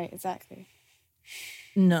man? Right, exactly.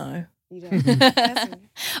 No. You don't.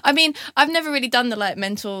 I mean, I've never really done the like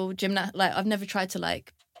mental gymnast. Like, I've never tried to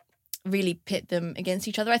like really pit them against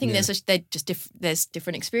each other. I think there's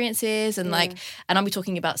different experiences and like, and I'll be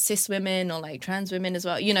talking about cis women or like trans women as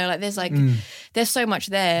well. You know, like there's like there's so much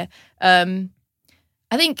there. I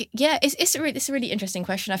think it's a really interesting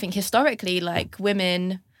question. I think historically, like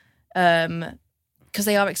women, because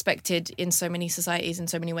they are expected in so many societies in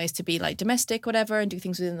so many ways to be like domestic, whatever, and do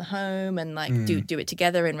things within the home and like do it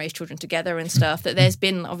together and raise children together and stuff. That there's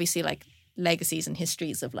been obviously like legacies and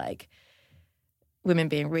histories of like women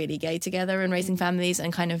being really gay together and raising families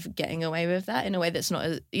and kind of getting away with that in a way that's not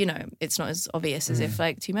as, you know, it's not as obvious as if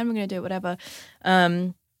like two men were going to do it, whatever.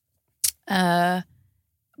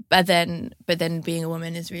 But then being a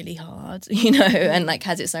woman is really hard, you know, and like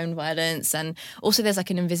has its own violence. And also there's like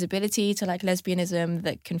an invisibility to like lesbianism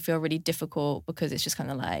that can feel really difficult because it's just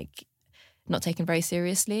kind of like not taken very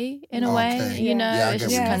seriously in a way, you know, it's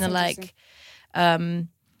just kind of like,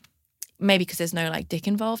 maybe because there's no like dick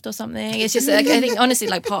involved or something. It's just like, I think honestly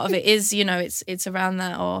like part of it is, you know, it's around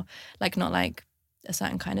that or like not like a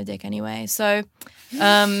certain kind of dick anyway. So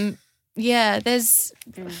there's,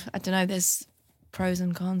 I don't know, there's pros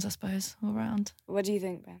and cons, I suppose, all around. What do you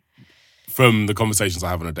think, Ben? From the conversations I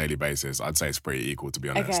have on a daily basis, I'd say it's pretty equal, to be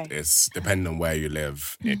honest. Okay. It's depending on where you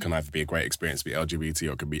live. It can either be a great experience to be LGBT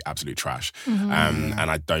or it can be absolute trash. And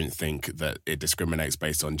I don't think that it discriminates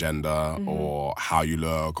based on gender or how you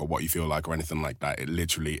look or what you feel like or anything like that. It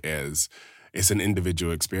literally is. It's an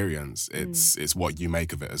individual experience. It's what you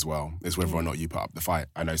make of it as well. It's whether or not you put up the fight.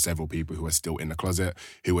 I know several people who are still in the closet,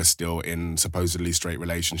 who are still in supposedly straight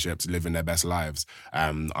relationships, living their best lives.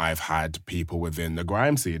 I've had people within the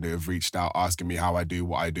grime scene who have reached out asking me how I do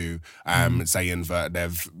what I do, saying that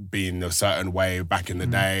they've been a certain way back in the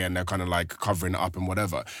day and they're kind of like covering it up and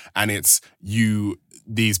whatever. And it's you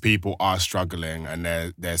these people are struggling and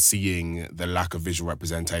they're seeing the lack of visual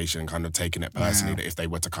representation, kind of taking it personally, that if they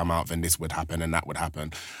were to come out, then this would happen and that would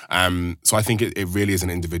happen. So I think it really is an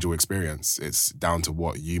individual experience. It's down to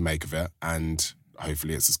what you make of it, and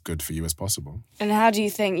hopefully it's as good for you as possible. And how do you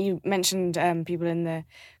think, you mentioned people in the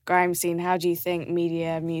grime scene, how do you think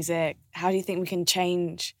media, music, how do you think we can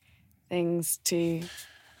change things to...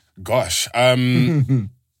 Gosh,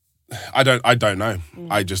 I don't know.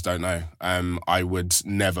 I just don't know. I would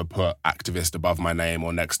never put activist above my name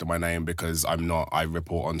or next to my name, because I'm not. I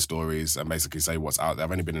report on stories and basically say what's out there.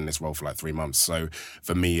 I've only been in this role for like 3 months. So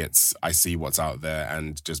for me, I see what's out there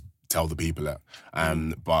and just tell the people it.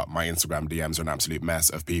 But my Instagram DMs are an absolute mess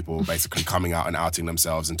of people basically coming out and outing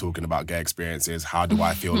themselves and talking about gay experiences. How do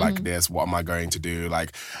I feel like this? What am I going to do?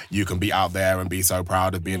 Like, you can be out there and be so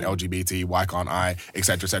proud of being LGBT. Why can't I? Et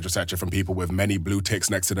cetera, et cetera, et cetera, from people with many blue ticks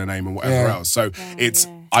next to their name and whatever else. So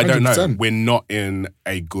I don't know. 100%. We're not in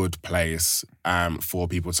a good place for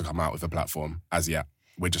people to come out with a platform as yet.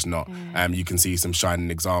 We're just not. You can see some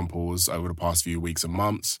shining examples over the past few weeks and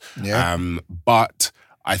months. Yeah. But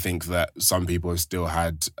I think that some people have still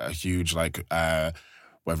had a huge, whether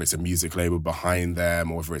it's a music label behind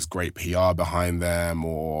them or whether it's great PR behind them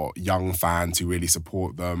or young fans who really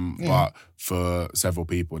support them. But for several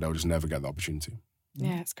people, they'll just never get the opportunity.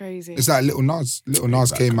 Yeah, it's crazy. It's like Little Nas. Little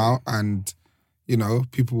Nas came out and, you know,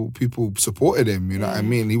 people supported him, you know what I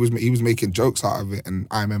mean? He was making jokes out of it, and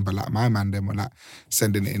I remember like my man them were like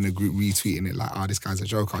sending it in the group, retweeting it like, this guy's a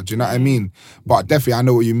joker. Do you know what I mean? But definitely I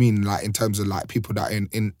know what you mean, like in terms of like people that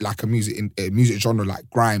in like a music genre like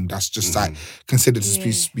grime, that's just like considered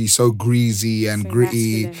to be so greasy and So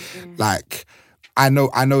gritty. masculine, Like I know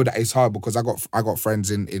that it's hard because I got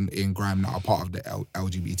friends in grime that are part of the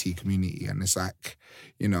LGBT community, and it's like,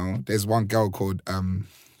 you know, there's one girl called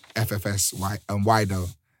FFS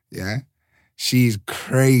Wido, yeah? She's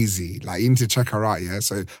crazy. Like, you need to check her out, yeah?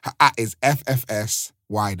 So her at is FFS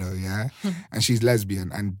Wido, yeah? And she's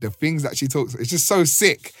lesbian. And the things that she talks, it's just so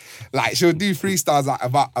sick. Like, she'll do freestyles like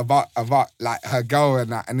about like her girl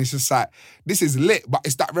and that. And it's just like, this is lit. But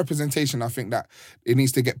it's that representation, I think, that it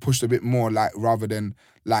needs to get pushed a bit more, like, rather than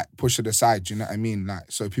like push to the side, do you know what I mean?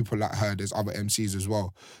 Like, so people like her, there's other MCs as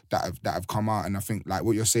well that have come out. And I think like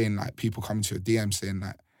what you're saying, like people coming to your DM saying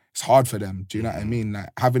like, it's hard for them. Do you know what I mean? Like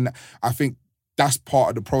having that, I think that's part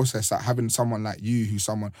of the process. Like having someone like you, who's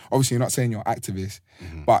someone, obviously you're not saying you're an activist,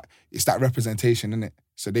 but it's that representation, isn't it?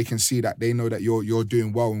 So they can see that, they know that you're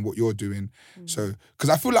doing well in what you're doing. So, because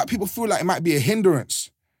I feel like people feel like it might be a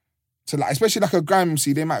hindrance to like, especially like a grime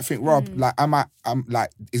MC, they might think, Rob, like I'm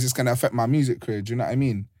like, is this gonna affect my music career? Do you know what I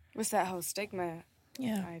mean? What's that whole stigma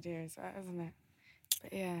idea as well, isn't it?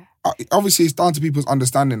 But yeah. Obviously, it's down to people's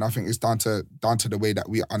understanding. I think it's down to the way that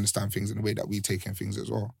we understand things and the way that we take in things as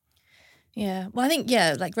well. Yeah. Well, I think,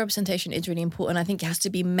 like representation is really important. I think it has to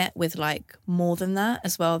be met with like more than that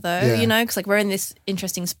as well, though, you know, because like we're in this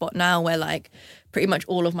interesting spot now where like pretty much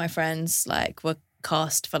all of my friends like were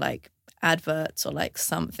cast for like adverts or like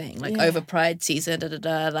something like over Pride season,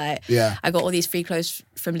 like I got all these free clothes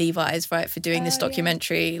from Levi's, right, for doing this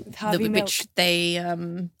documentary which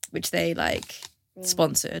they like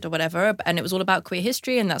sponsored or whatever, and it was all about queer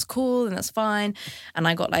history, and that's cool and that's fine, and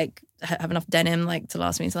I got like have enough denim like to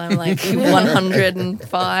last me until I'm like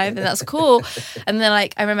 105, and that's cool. And then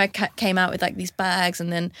like I remember I came out with like these bags,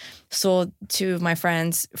 and then saw two of my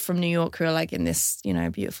friends from New York who are like in this, you know,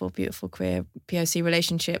 beautiful queer POC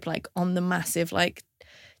relationship, like on the massive like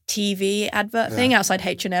TV advert thing outside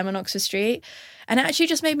H&M on Oxford Street. And it actually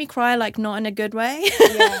just made me cry, like not in a good way.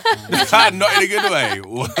 Not in a good way.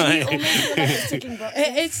 Why?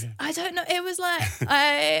 It's I don't know. It was like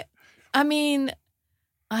I mean,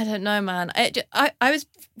 I don't know, man. I was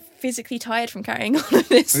physically tired from carrying all of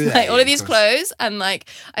this, like all of these clothes, and like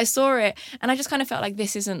I saw it, and I just kind of felt like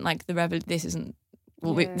this isn't like this isn't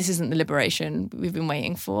the liberation we've been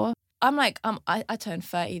waiting for. I'm like, I turned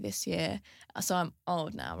 30 this year, so I'm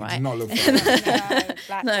old now, right? You do not look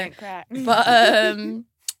Black no, don't crack.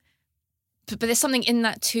 but there's something in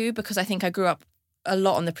that too, because I think I grew up a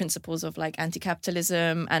lot on the principles of like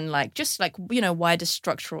anti-capitalism and like just like, you know, wider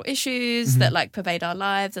structural issues that like pervade our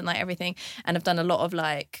lives and like everything, and I've done a lot of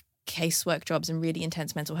like casework jobs and really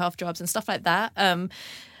intense mental health jobs and stuff like that. And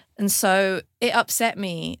so it upset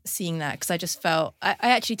me seeing that, because I just felt I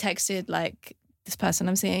actually texted like this person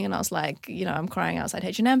I'm seeing, and I was like, you know, I'm crying outside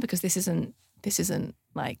H&M because this isn't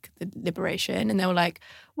like the liberation. And they were like,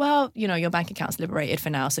 well, you know, your bank account's liberated for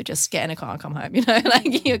now, so just get in a car and come home, you know,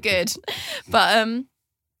 like you're good. But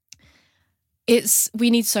we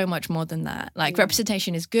need so much more than that. Like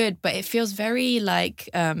representation is good, but it feels very like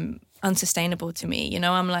unsustainable to me, you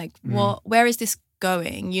know. I'm like, where is this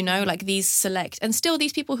going, you know, like these select, and still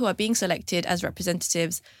these people who are being selected as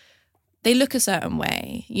representatives, they look a certain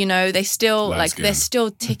way, you know, they still they're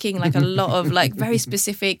still ticking like a lot of like very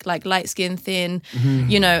specific, like light skin, thin,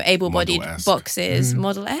 you know, able-bodied Model-esque. boxes,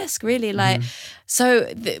 model-esque, really. Like, so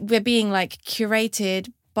we're being like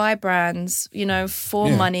curated by brands, you know, for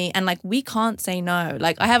money, and like we can't say no.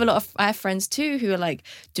 Like I have friends too who are like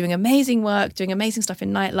doing amazing work, doing amazing stuff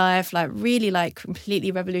in nightlife, like really like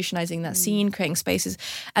completely revolutionizing that scene, creating spaces,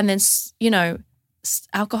 and then, you know,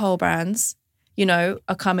 alcohol brands, you know,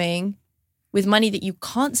 are coming with money that you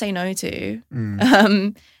can't say no to.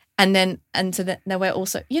 And so that now we're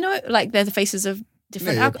also, you know, like they're the faces of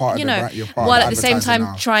different, you know, while at the same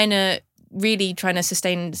time trying to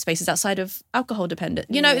sustain spaces outside of alcohol dependent.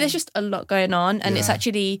 You know, there's just a lot going on, and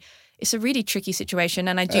it's a really tricky situation.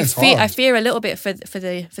 And I fear a little bit for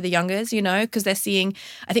the youngers, you know, because I think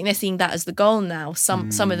they're seeing that as the goal now. Some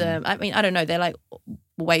of them, I mean, I don't know, they're like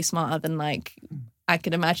way smarter than like I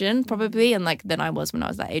could imagine probably, and like than I was when I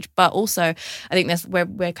was that age. But also I think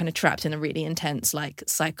we're kind of trapped in a really intense like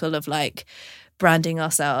cycle of like branding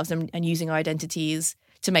ourselves and using our identities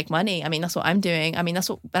to make money. I mean, that's what I'm doing. I mean, that's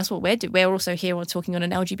what we're doing. We're also here, we're talking on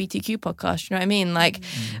an LGBTQ podcast, you know what I mean?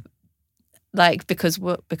 Like because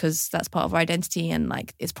that's part of our identity, and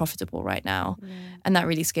like it's profitable right now. And that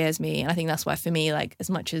really scares me. And I think that's why for me, like as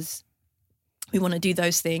much as we want to do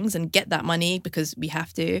those things and get that money because we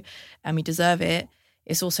have to and we deserve it,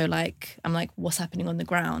 it's also like, I'm like, what's happening on the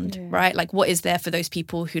ground, right? Like what is there for those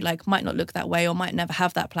people who like might not look that way or might never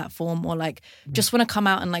have that platform, or like just want to come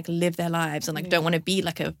out and like live their lives and like don't want to be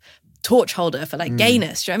like a torch holder for like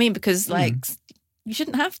gayness, do you know what I mean? Because like you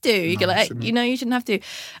shouldn't have to. You shouldn't have to.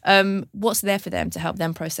 What's there for them to help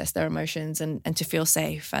them process their emotions and to feel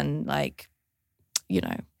safe and like, you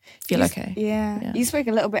know, feel okay. Yeah. You spoke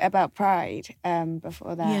a little bit about Pride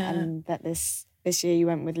before that, and that this year you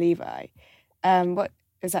went with Levi. What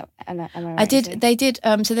is that? Am I right? I did. They did.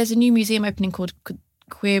 So there's a new museum opening called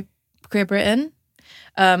Queer Britain,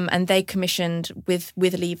 and they commissioned with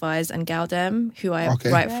Levi's and Galdem, who I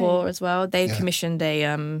write for as well. They commissioned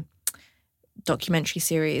a documentary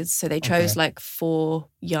series. So they chose like 4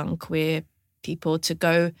 young queer people to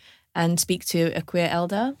go and speak to a queer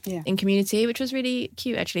elder in community, which was really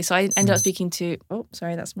cute actually. So I ended up speaking to, don't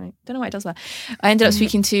know why it does that. I ended up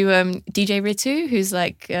speaking to DJ Ritu, who's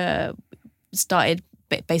like started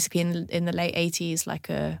basically in the late 80s, like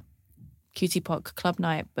a cutie pop club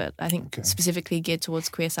night, but I think specifically geared towards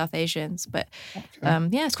queer South Asians. But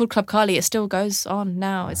it's called Club Kali. It still goes on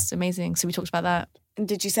now. It's amazing. So we talked about that. And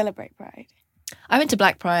did you celebrate Pride? I went to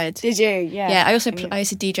Black Pride. Did you? Yeah. Yeah. I used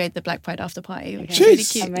to DJ the Black Pride after party, which is really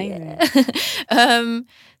cute. Amazing. Yeah.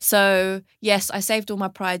 So yes, I saved all my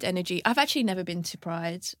Pride energy. I've actually never been to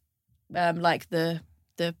Pride, like the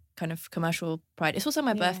kind of commercial Pride. It's also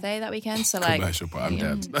my birthday that weekend, so like commercial Pride. I'm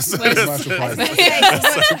dead. That's Commercial Pride.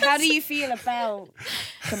 How do you feel about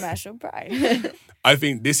commercial Pride? I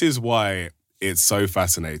think this is why it's so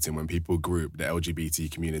fascinating when people group the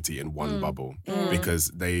LGBT community in one bubble, because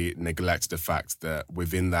they neglect the fact that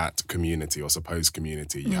within that community or supposed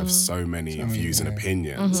community, you have so many views and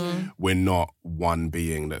opinions. We're not one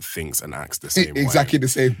being that thinks and acts the same way. Exactly the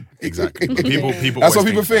same. Exactly. People. That's what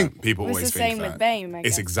people think. People It's always the think same that. with BAME, I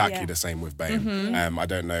guess. It's exactly the same with BAME. I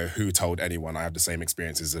don't know who told anyone I have the same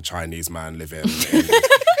experience as a Chinese man living in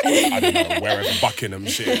I don't know, wherever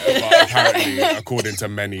Buckinghamshire, but apparently, according to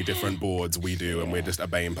many different boards, we do, and we're just a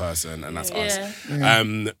BAME person, and that's us.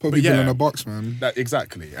 Put people in a box, man.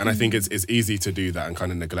 Exactly. And I think it's easy to do that and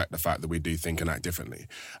kind of neglect the fact that we do think and act differently.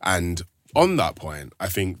 And on that point, I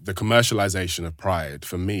think the commercialization of Pride,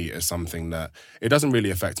 for me, is something that it doesn't really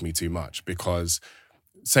affect me too much, because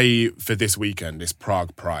say for this weekend, this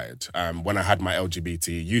Prague Pride, when I had my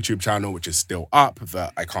LGBT YouTube channel, which is still up,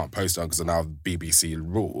 that I can't post on because of now BBC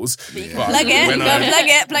rules. Plug it.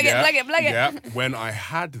 Yeah, when I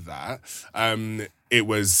had that, it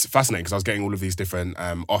was fascinating because I was getting all of these different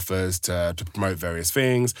offers to promote various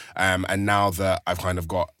things. And now that I've kind of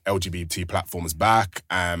got LGBT platforms back,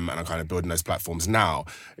 and I'm kind of building those platforms now,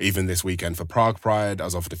 even this weekend for Prague Pride, I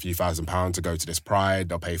was offered a few £1,000s to go to this Pride.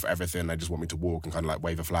 They'll pay for everything. They just want me to walk and kind of like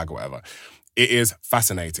wave a flag or whatever. It is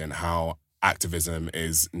fascinating how activism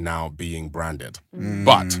is now being branded.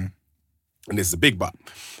 But, and this is a big but,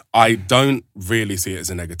 I don't really see it as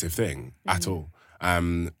a negative thing at all.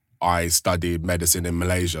 I studied medicine in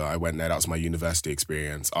Malaysia. I went there. That was my university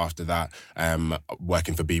experience. After that,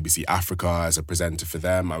 working for BBC Africa as a presenter for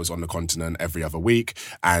them. I was on the continent every other week,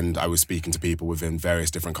 and I was speaking to people within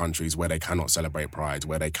various different countries where they cannot celebrate Pride,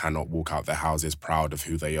 where they cannot walk out their houses proud of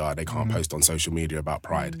who they are. They can't post on social media about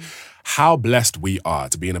Pride. How blessed we are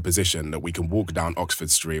to be in a position that we can walk down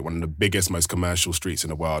Oxford Street, one of the biggest, most commercial streets in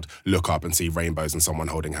the world, look up and see rainbows and someone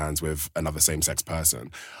holding hands with another same-sex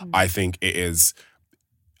person. I think it's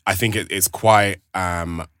quite,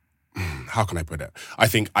 how can I put it? I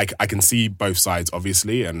think I can see both sides,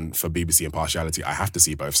 obviously, and for BBC impartiality, I have to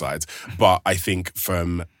see both sides. But I think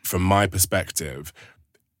from my perspective,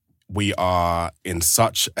 we are in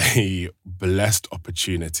such a blessed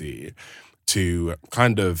opportunity to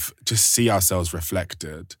kind of just see ourselves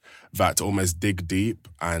reflected, that to almost dig deep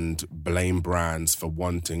and blame brands for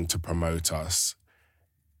wanting to promote us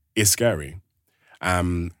is scary.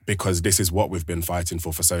 Because this is what we've been fighting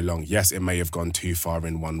for so long. Yes, it may have gone too far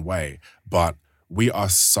in one way, but we are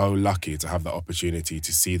so lucky to have the opportunity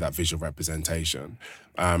to see that visual representation.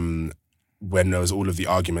 When there was all of the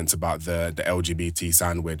arguments about the LGBT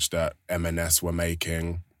sandwich that M&S were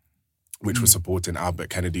making, which was supporting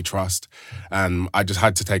Albert Kennedy Trust. I just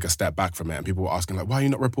had to take a step back from it. And people were asking, like, why are you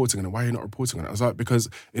not reporting on it? Why are you not reporting on it? I was like, because,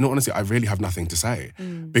 in all honesty, I really have nothing to say.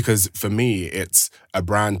 Because for me, it's a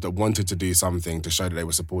brand that wanted to do something to show that they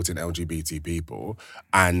were supporting LGBT people,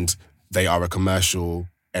 and they are a commercial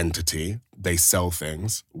entity. They sell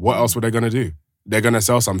things. What else were they going to do? They're going to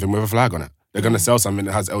sell something with a flag on it. They're going to sell something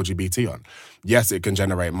that has LGBT on. Yes, it can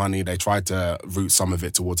generate money. They try to route some of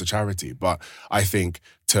it towards a charity. But I think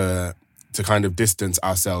to kind of distance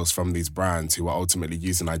ourselves from these brands who are ultimately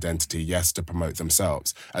using identity, yes, to promote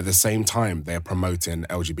themselves. At the same time, they're promoting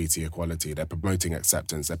LGBT equality. They're promoting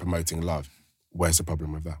acceptance. They're promoting love. Where's the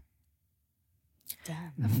problem with that?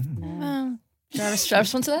 Damn. Should I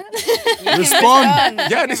respond to that? Respond.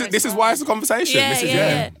 Yeah, this is why it's a conversation.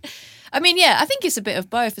 Yeah. I mean, I think it's a bit of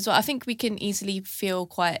both as well. I think we can easily feel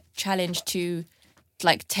quite challenged to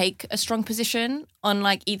like take a strong position on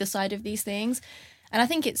like either side of these things. And I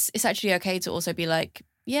think it's actually okay to also be like,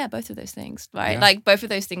 yeah, both of those things, right? Yeah. Like both of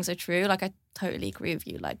those things are true. Like I totally agree with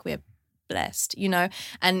you. Like we're blessed, you know?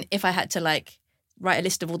 And if I had to like write a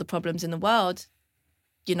list of all the problems in the world,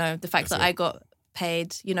 you know, the fact that I got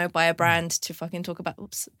paid, you know, by a brand to fucking talk about,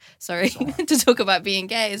 to talk about being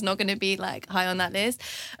gay is not going to be like high on that list.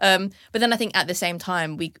 But then I think at the same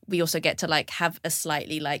time, we also get to like have a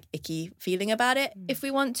slightly like icky feeling about it if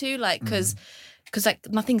we want to, like, because like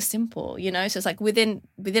nothing's simple, you know? So it's like within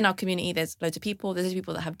our community, there's loads of people. There's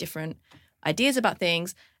people that have different ideas about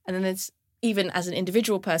things. And then there's, even as an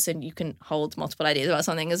individual person, you can hold multiple ideas about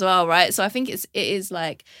something as well, right? So I think it is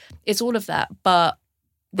like, it's all of that. But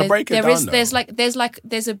there's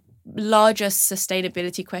a larger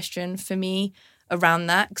sustainability question for me around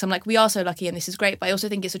that. Because I'm like, we are so lucky and this is great. But I also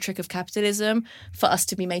think it's a trick of capitalism for us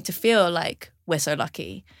to be made to feel like we're so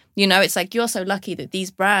lucky. You know, it's like you're so lucky that these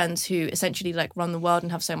brands who essentially like run the world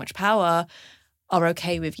and have so much power are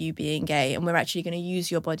okay with you being gay, and we're actually going to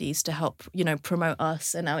use your bodies to help, you know, promote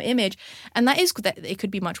us and our image. And that it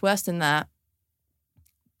could be much worse than that.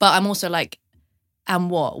 But I'm also like, and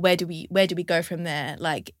what? Where do we go from there?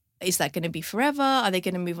 Like, is that going to be forever? Are they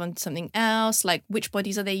going to move on to something else? Like, which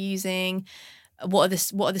bodies are they using? What are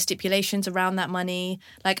the stipulations around that money?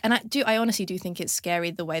 Like, and I honestly do think it's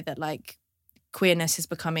scary the way that like queerness is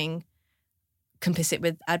becoming complicit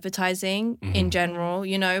with advertising in general,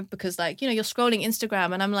 you know, because like, you know, you're scrolling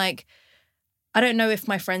Instagram and I'm like, I don't know if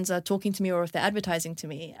my friends are talking to me or if they're advertising to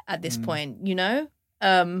me at this point, you know?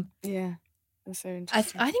 Yeah, that's so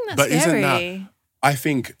interesting. I think that's but scary. Isn't that, I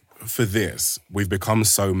think for this, we've become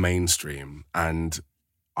so mainstream, and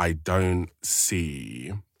I don't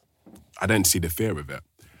see the fear of it.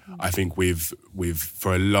 I think we've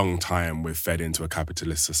for a long time we've fed into a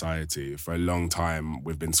capitalist society. For a long time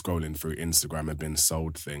we've been scrolling through Instagram and been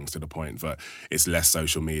sold things to the point that it's less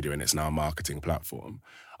social media and it's now a marketing platform.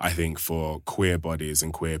 I think for queer bodies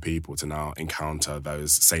and queer people to now encounter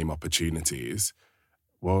those same opportunities,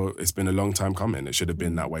 well, it's been a long time coming. It should have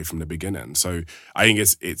been that way from the beginning. So I think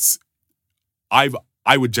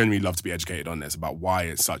I would genuinely love to be educated on this about why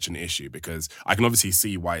it's such an issue, because I can obviously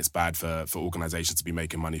see why it's bad for organisations to be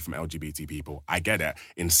making money from LGBT people. I get it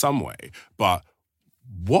in some way, but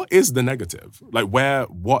what is the negative? Like,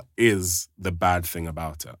 what is the bad thing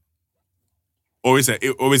about it? Or is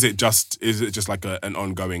it just like an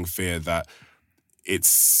ongoing fear that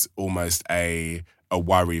it's almost a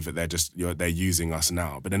worry that they're using us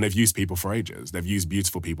now? But then they've used people for ages. They've used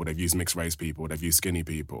beautiful people. They've used mixed race people. They've used skinny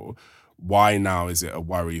people. Why now is it a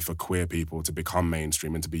worry for queer people to become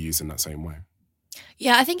mainstream and to be used in that same way?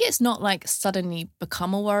 Yeah, I think it's not like suddenly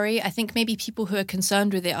become a worry. I think maybe people who are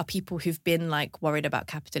concerned with it are people who've been like worried about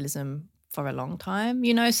capitalism for a long time,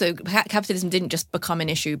 you know? So capitalism didn't just become an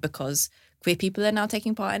issue because queer people are now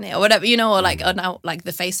taking part in it or whatever, you know, or like are now like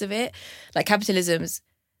the face of it. Like capitalism's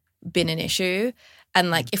been an issue. And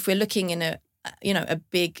like if we're looking in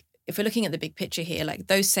if we're looking at the big picture here, like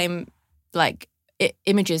those same like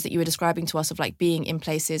images that you were describing to us of like being in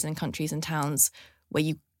places and countries and towns where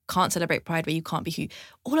you can't celebrate pride, where you can't be who,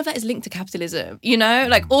 all of that is linked to capitalism, you know,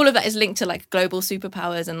 like all of that is linked to like global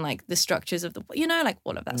superpowers and like the structures of the, you know, like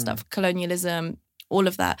all of that stuff, colonialism, all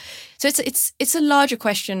of that. So it's a larger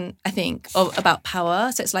question, I think, about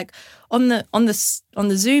power. So it's like on the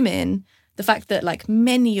zoom in, the fact that like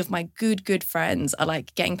many of my good friends are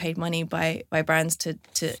like getting paid money by brands to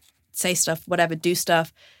say stuff, whatever, do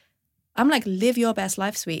stuff. I'm like, live your best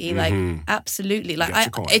life, sweetie. Like, absolutely. Like,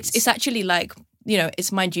 it's actually like, you know,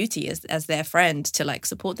 it's my duty as their friend to like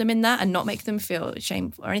support them in that and not make them feel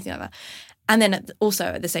shame or anything like that. And then also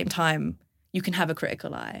at the same time, you can have a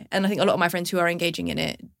critical eye. And I think a lot of my friends who are engaging in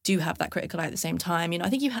it do have that critical eye at the same time. You know, I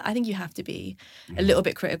think you have to be a little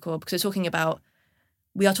bit critical because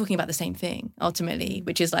we are talking about the same thing ultimately,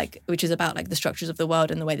 which is about like the structures of the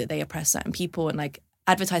world and the way that they oppress certain people, and like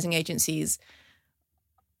advertising agencies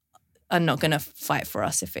are not going to fight for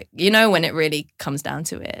us if it, you know, when it really comes down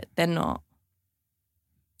to it, they're not.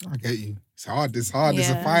 I get you. It's hard. Yeah. It's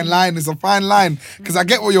a fine line. Because I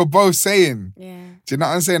get what you're both saying. Yeah. Do you know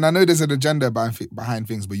what I'm saying? I know there's an agenda behind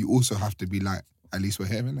things, but you also have to be like, at least we're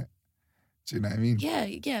here, innit? Do you know what I mean?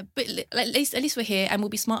 Yeah. But at least we're here, and we'll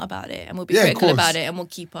be smart about it, and we'll be critical about it, and we'll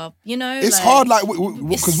keep up. You know, it's like, hard, like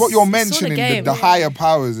because what you're mentioning, the higher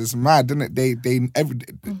powers, is mad, isn't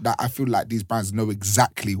it? I feel like these brands know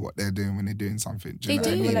exactly what they're doing when they're doing something. Do you know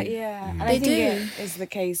what I mean? Like, yeah, and I think it is the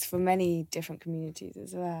case for many different communities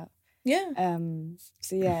as well. Yeah.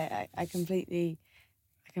 So yeah, I completely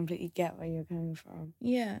get where you're coming from.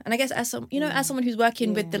 Yeah, and I guess as someone who's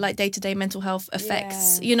working with the like day-to-day mental health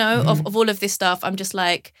effects, you know, of all of this stuff, I'm just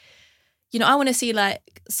like, you know, I want to see like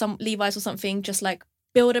some Levi's or something just like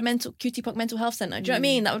build a cutie punk mental health center. Do you know what I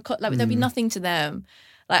mean? That would there'd be nothing to them.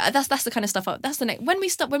 Like that's the kind of stuff. That's the next. When we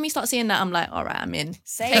start seeing that, I'm like, all right, I'm in.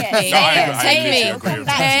 Take me.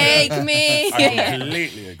 I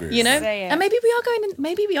completely agree. You know, and maybe we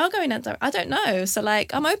are going that. I don't know. So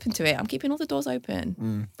like, I'm open to it. I'm keeping all the doors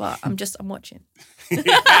open, but I'm watching.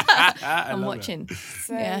 I'm watching.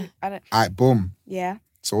 So, yeah. All right, boom. Yeah.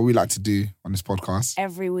 So what we like to do on this podcast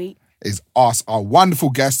every week is ask our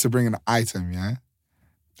wonderful guests to bring an item,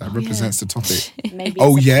 that represents the topic. Maybe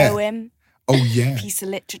it's a poem. Oh yeah, piece of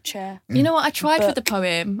literature. You know what? I tried with the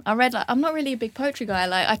poem. I read I'm not really a big poetry guy.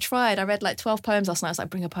 Like I tried. I read like 12 poems last night. I was like,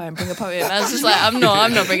 bring a poem. I was just like, I'm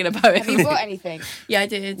not bringing a poem. Have you brought anything? Yeah, I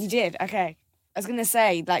did. You did? Okay. I was going to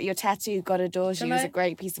say, like, your tattoo, God Adores You, is a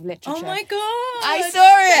great piece of literature. Oh my God. I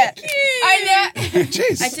saw it. Thank you. I know.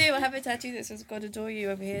 Jeez. I do. I have a tattoo that says God Adore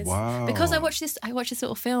You over here. Wow. Because I watched this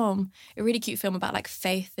little film, a really cute film about like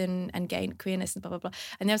faith and gay queerness and blah, blah, blah.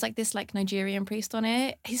 And there was like this like Nigerian priest on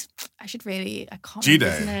it. I can't remember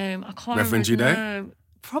his name. I can't Reverend remember his Jide? name.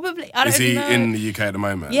 Probably. I don't know. Is he in the UK at the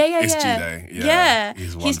moment? Yeah. It's Jide. Yeah.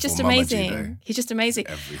 He's just Mama amazing. Jide. He's just amazing.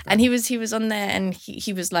 Everything. And he was on there, and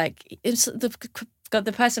he was like,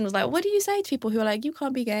 the person was like, what do you say to people who are like, you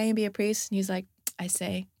can't be gay and be a priest? And he's like, I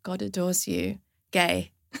say, God adores you,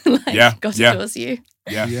 gay. God adores you.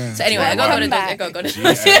 Yeah. So anyway, I got God adores you.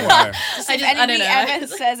 If anybody ever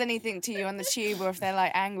says anything to you on the tube, or if they're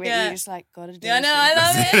like angry at you, you're just like, God adores you. Yeah, no, I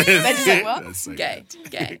love it. They're just like, what? So gay.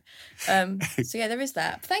 So yeah, there is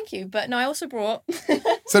that. Thank you. But no, I also brought.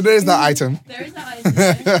 So there is that item. There is that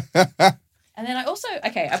item. And then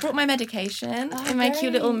I brought my medication in my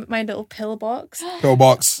cute little pill box. Pill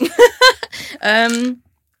box.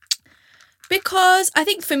 Because I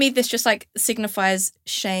think for me this just like signifies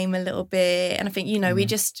shame a little bit, and I think, you know,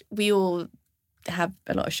 we all have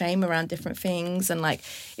a lot of shame around different things, and like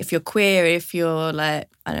if you're queer, if you're like,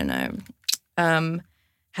 I don't know,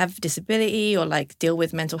 have disability or like deal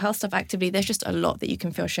with mental health stuff actively, there's just a lot that you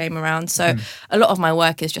can feel shame around. So a lot of my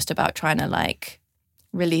work is just about trying to like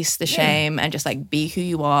release the shame and just like be who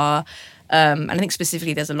you are. And I think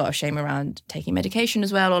specifically there's a lot of shame around taking medication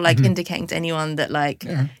as well, or like indicating to anyone that like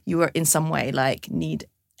you are in some way like need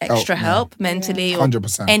extra help mentally or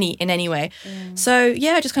 100%. in any way. So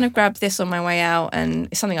yeah, I just kind of grabbed this on my way out, and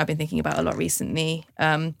it's something I've been thinking about a lot recently.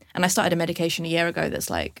 And I started a medication a year ago that's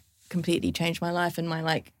like completely changed my life and my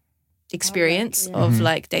like experience of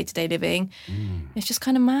like day-to-day living. It's just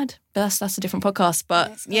kind of mad. But that's a different podcast.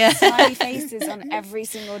 But smiley faces on every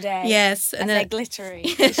single day. Yes, and they're glittery,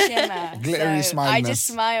 they shimmer. Glittery so smiliness. I just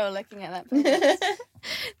smile looking at that playlist.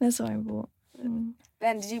 That's what I bought.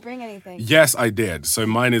 Ben, did you bring anything? Yes, I did. So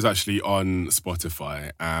mine is actually on Spotify,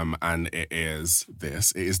 and it is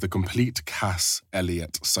the Complete Cass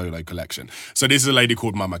Elliot solo collection. So this is a lady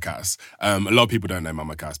called Mama Cass. A lot of people don't know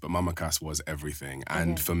Mama Cass, but Mama Cass was everything.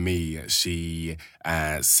 And for me, she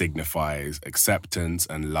signifies acceptance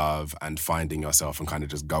and love and finding yourself and kind of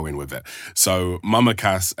just going with it. So Mama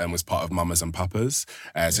Cass was part of Mamas and Papas.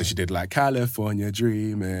 So she did like California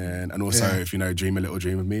Dreaming, and also if you know Dream a Little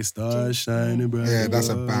Dream of Me, Stars Shining Bright. Yeah, that's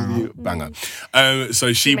a banger.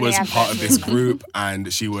 So she was part of this group,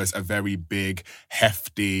 and she was a very big,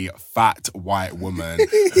 hefty, fat white woman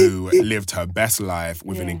who lived her best life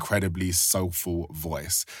with an incredibly soulful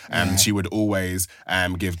voice. She would always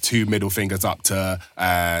give 2 middle fingers up to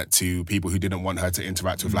people who didn't want her to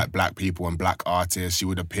interact with like black people and black artists. She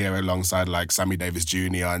would appear alongside like Sammy Davis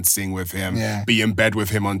Jr. and sing with him, be in bed with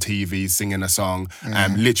him on TV, singing a song,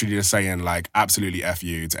 literally just saying like absolutely F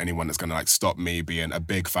you to anyone that's gonna like stop me being a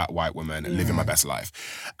big fat white woman and living my best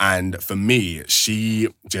life. And for me, she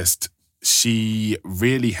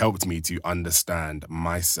really helped me to understand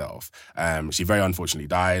myself. She very unfortunately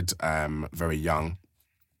died very young,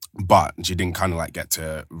 but she didn't kind of like get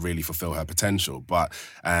to really fulfill her potential. But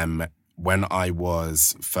when I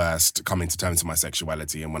was first coming to terms with my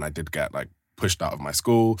sexuality, and when I did get like pushed out of my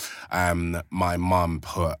school, my mum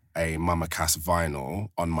put a Mama Cass vinyl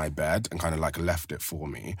on my bed and kind of like left it for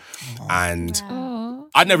me. And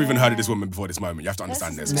I'd never even heard of this woman before this moment. You have to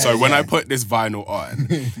understand this. So when I put this vinyl on,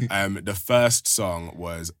 the first song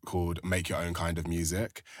was called Make Your Own Kind of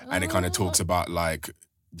Music. And it kind of talks about like,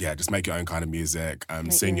 just make your own kind of music,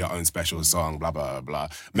 sing your own special song, blah, blah, blah.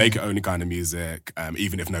 Make your own kind of music,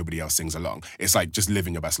 even if nobody else sings along. It's like just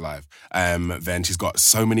living your best life. Then she's got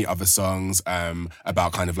so many other songs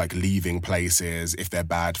about kind of like leaving places if they're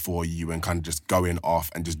bad for you and kind of just going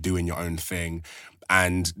off and just doing your own thing.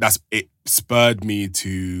 And it spurred me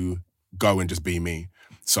to go and just be me.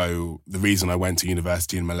 So the reason I went to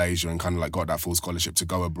university in Malaysia and kind of like got that full scholarship to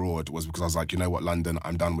go abroad was because I was like, you know what, London,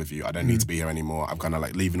 I'm done with you. I don't need to be here anymore. I'm kind of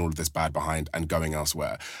like leaving all of this bad behind and going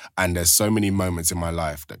elsewhere. And there's so many moments in my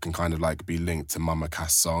life that can kind of like be linked to Mama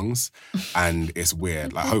Cass songs. And it's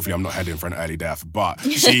weird. Like hopefully I'm not heading for an early death, but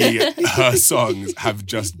her songs have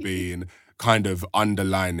just been kind of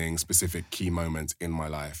underlining specific key moments in my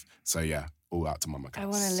life. So yeah. All out to Mama Cass. I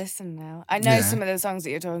want to listen now. I know some of the songs that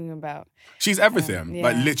you're talking about. She's everything,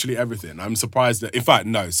 like literally everything. I'm surprised that, in fact,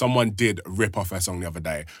 no, someone did rip off her song the other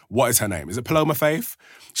day. What is her name? Is it Paloma Faith?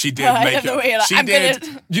 She did make it. She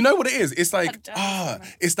did. You know what it is? It's like,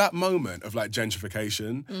 it's that moment of like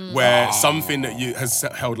gentrification where something that you has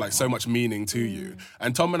held like so much meaning to you.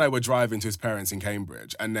 And Tom and I were driving to his parents in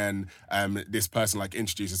Cambridge, and then this person like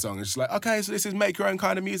introduced a song, and she's like, okay, so this is Make Your Own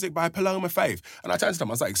Kind of Music by Paloma Faith. And I turned to Tom,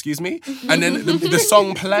 I was like, excuse me? And then the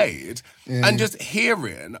song played, and just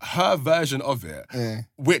hearing her version of it,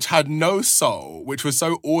 which had no soul, which was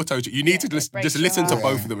so you need to just listen to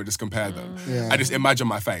both of them and just compare them. I just imagine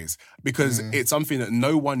my face, because it's something that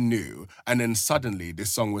no one knew, and then suddenly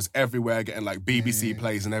this song was everywhere, getting like BBC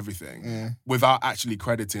plays and everything, without actually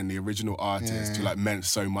crediting the original artist who like meant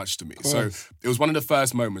so much to me. So it was one of the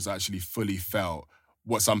first moments I actually fully felt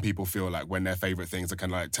what some people feel like when their favourite things are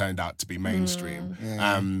kind of like turned out to be mainstream.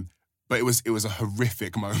 But it was a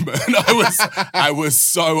horrific moment. I was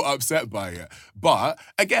so upset by it. But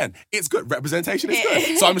again, it's good. Representation is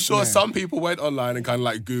good. So I'm sure some people went online and kind of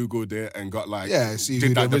like Googled it and got like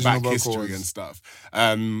did like the back history and stuff.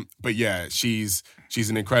 But yeah, she's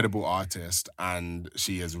an incredible artist, and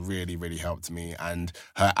she has really, really helped me. And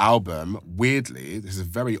her album, weirdly, this is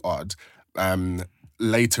very odd.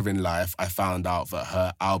 Later in life, I found out that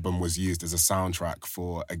her album was used as a soundtrack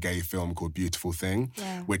for a gay film called Beautiful Thing,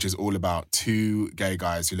 which is all about 2 gay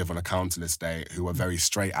guys who live on a council estate who are very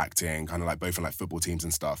straight acting, kind of like both in like football teams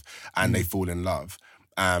and stuff, and they fall in love.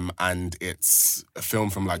 And it's a film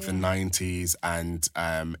from like the 90s, and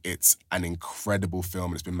it's an incredible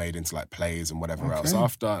film. It's been made into like plays and whatever else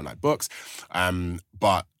after, and like books.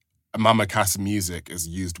 But Mama Cass music is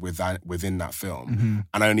used within that film.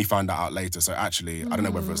 And I only found that out later. So actually, I don't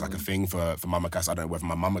know whether it was like a thing for Mama Cass. I don't know whether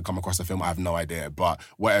my mum had come across the film. I have no idea. But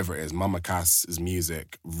whatever it is, Mama Cass's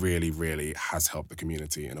music really, really has helped the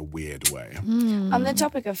community in a weird way. On the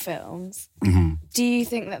topic of films, do you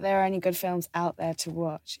think that there are any good films out there to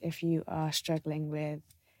watch if you are struggling with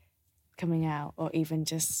coming out, or even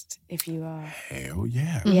just if you are? Hell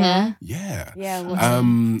yeah. Yeah. Yeah.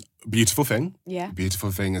 Yeah. Beautiful Thing. Yeah.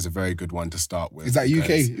 Beautiful Thing is a very good one to start with. Is that UK?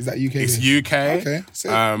 It's UK. Okay. So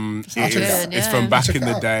It's from back Check in it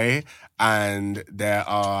the out. day, and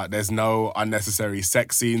there's no unnecessary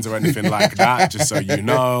sex scenes or anything like that. Just so you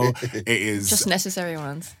know, it is Just necessary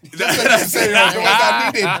ones. Good.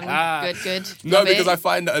 No, Love because it. I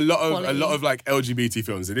find that a lot Quality. of like LGBT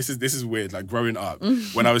films, and this is weird. Like growing up,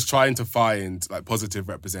 when I was trying to find like positive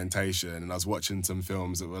representation, and I was watching some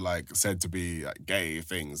films that were like said to be like gay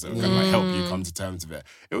things that were gonna like help you come to terms with it.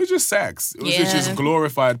 It was just sex. It was just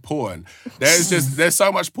glorified porn. There's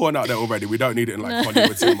so much porn out there already. We don't need it in like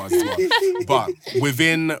Hollywood cinemas as well. But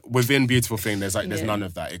within Beautiful Thing, there's none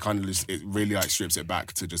of that. It kind of it really like strips it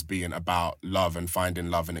back to just being about love and finding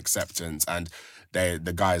love and acceptance. And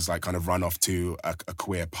the guys like kind of run off to a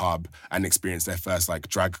queer pub and experience their first like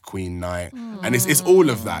drag queen night. And it's all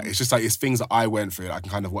of that. It's just like, it's things that I went through that I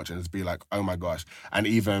can kind of watch and just be like, oh my gosh. And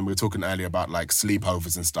even we were talking earlier about like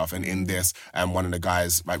sleepovers and stuff. And in this, one of the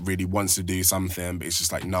guys like really wants to do something, but it's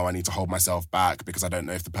just like, no, I need to hold myself back because I don't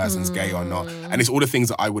know if the person's gay or not. And it's all the things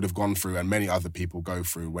that I would have gone through and many other people go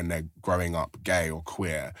through when they're growing up gay or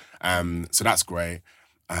queer. So that's great.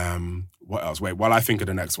 What else? Wait, while I think of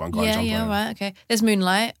the next one, go and jump on. Right, okay. There's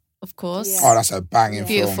Moonlight, of course. Yeah. Oh, that's a banging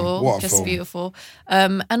Beautiful, film. What a just film. beautiful.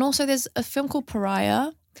 And also there's a film called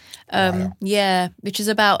Pariah. Yeah, which is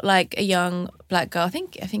about like a young black girl. I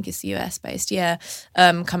think it's US based. Yeah,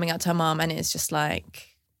 coming out to her mom, and it's just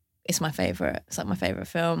like it's my favorite. It's like my favorite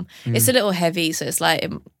film. It's a little heavy, so it's like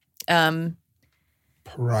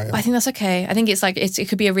Pariah. I think that's okay. I think it's like it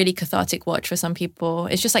could be a really cathartic watch for some people.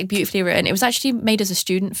 It's just like beautifully written. It was actually made as a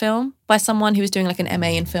student film by someone who was doing like an MA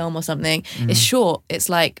in film or something. It's short. It's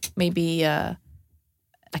like maybe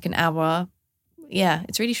like an hour. Yeah,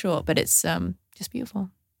 it's really short, but it's just beautiful.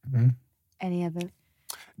 Any other?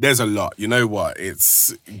 There's a lot. You know what?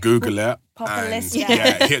 It's Google it. Pop a and list,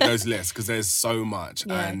 yeah. hit those lists because there's so much.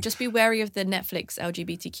 Yeah, And just be wary of the Netflix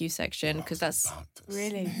LGBTQ section because that's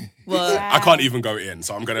Really? well. I can't even go in,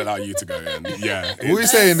 so I'm going to allow you to go in. Yeah. What are you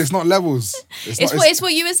saying? It's not levels. It's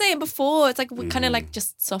what you were saying before. It's like kind of like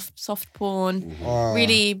just soft porn,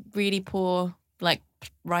 really really poor like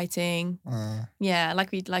writing. Yeah,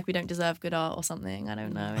 like we don't deserve good art or something. I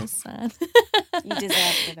don't know. It's sad. You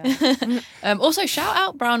deserve it. Also, shout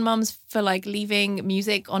out brown mums for like leaving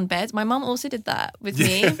music on beds. My mum also did that with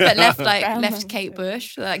me, but left Kate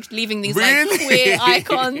Bush, like leaving these like queer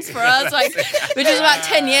icons for us, like which was about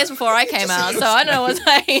 10 years before I came out. So I don't know what's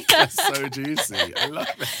like. That's so juicy. I love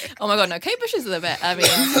it. Oh my god, no, Kate Bush is the best. I mean,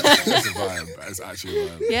 It's a vibe. It's actually a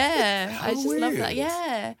vibe. yeah, I just love that. weird.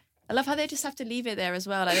 Yeah. I love how they just have to leave it there as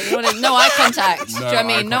well. Like, they want no eye contact. Do you know what I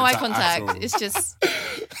mean? No eye contact. at all. It's just,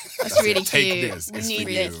 that's really Take cute. this. We It's need for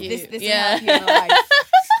it. you. This Yeah. is your life.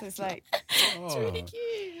 So it's like, It's really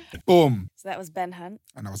cute. Boom. so that was Ben Hunt.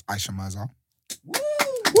 And that was Aisha Mirza.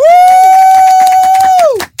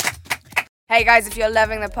 Hey guys, if you're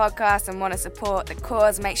loving the podcast and want to support the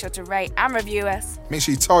cause, make sure to rate and review us. Make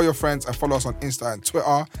sure you tell your friends and follow us on Insta and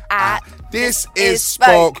Twitter At This Is Is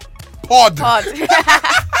Spoke Pod. Pod.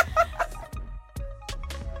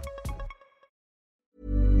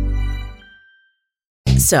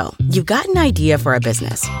 So, you've got an idea for a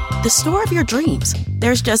business. The store of your dreams.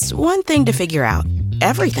 There's just one thing to figure out.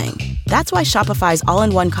 Everything. That's why Shopify's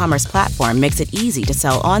all-in-one commerce platform makes it easy to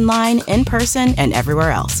sell online, in person, and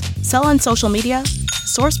everywhere else. Sell on social media.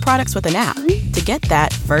 Source products with an app to get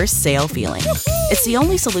that first sale feeling. It's the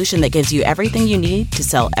only solution that gives you everything you need to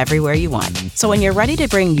sell everywhere you want. So when you're ready to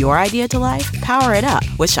bring your idea to life, power it up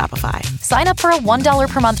with Shopify. Sign up for a $1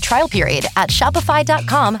 per month trial period at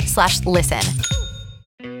shopify.com/listen.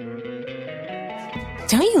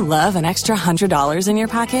 Don't you love an extra $100 in your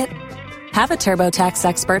pocket? Have a TurboTax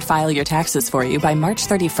expert file your taxes for you by March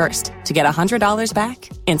 31st to get $100 back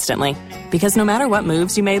instantly. Because no matter what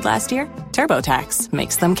moves you made last year, TurboTax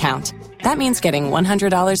makes them count. That means getting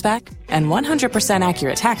 $100 back and 100%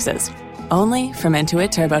 accurate taxes, only from Intuit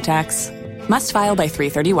TurboTax. Must file by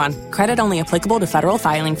 3/31. Credit only applicable to federal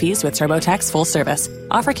filing fees with TurboTax full service.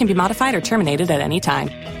 Offer can be modified or terminated at any time.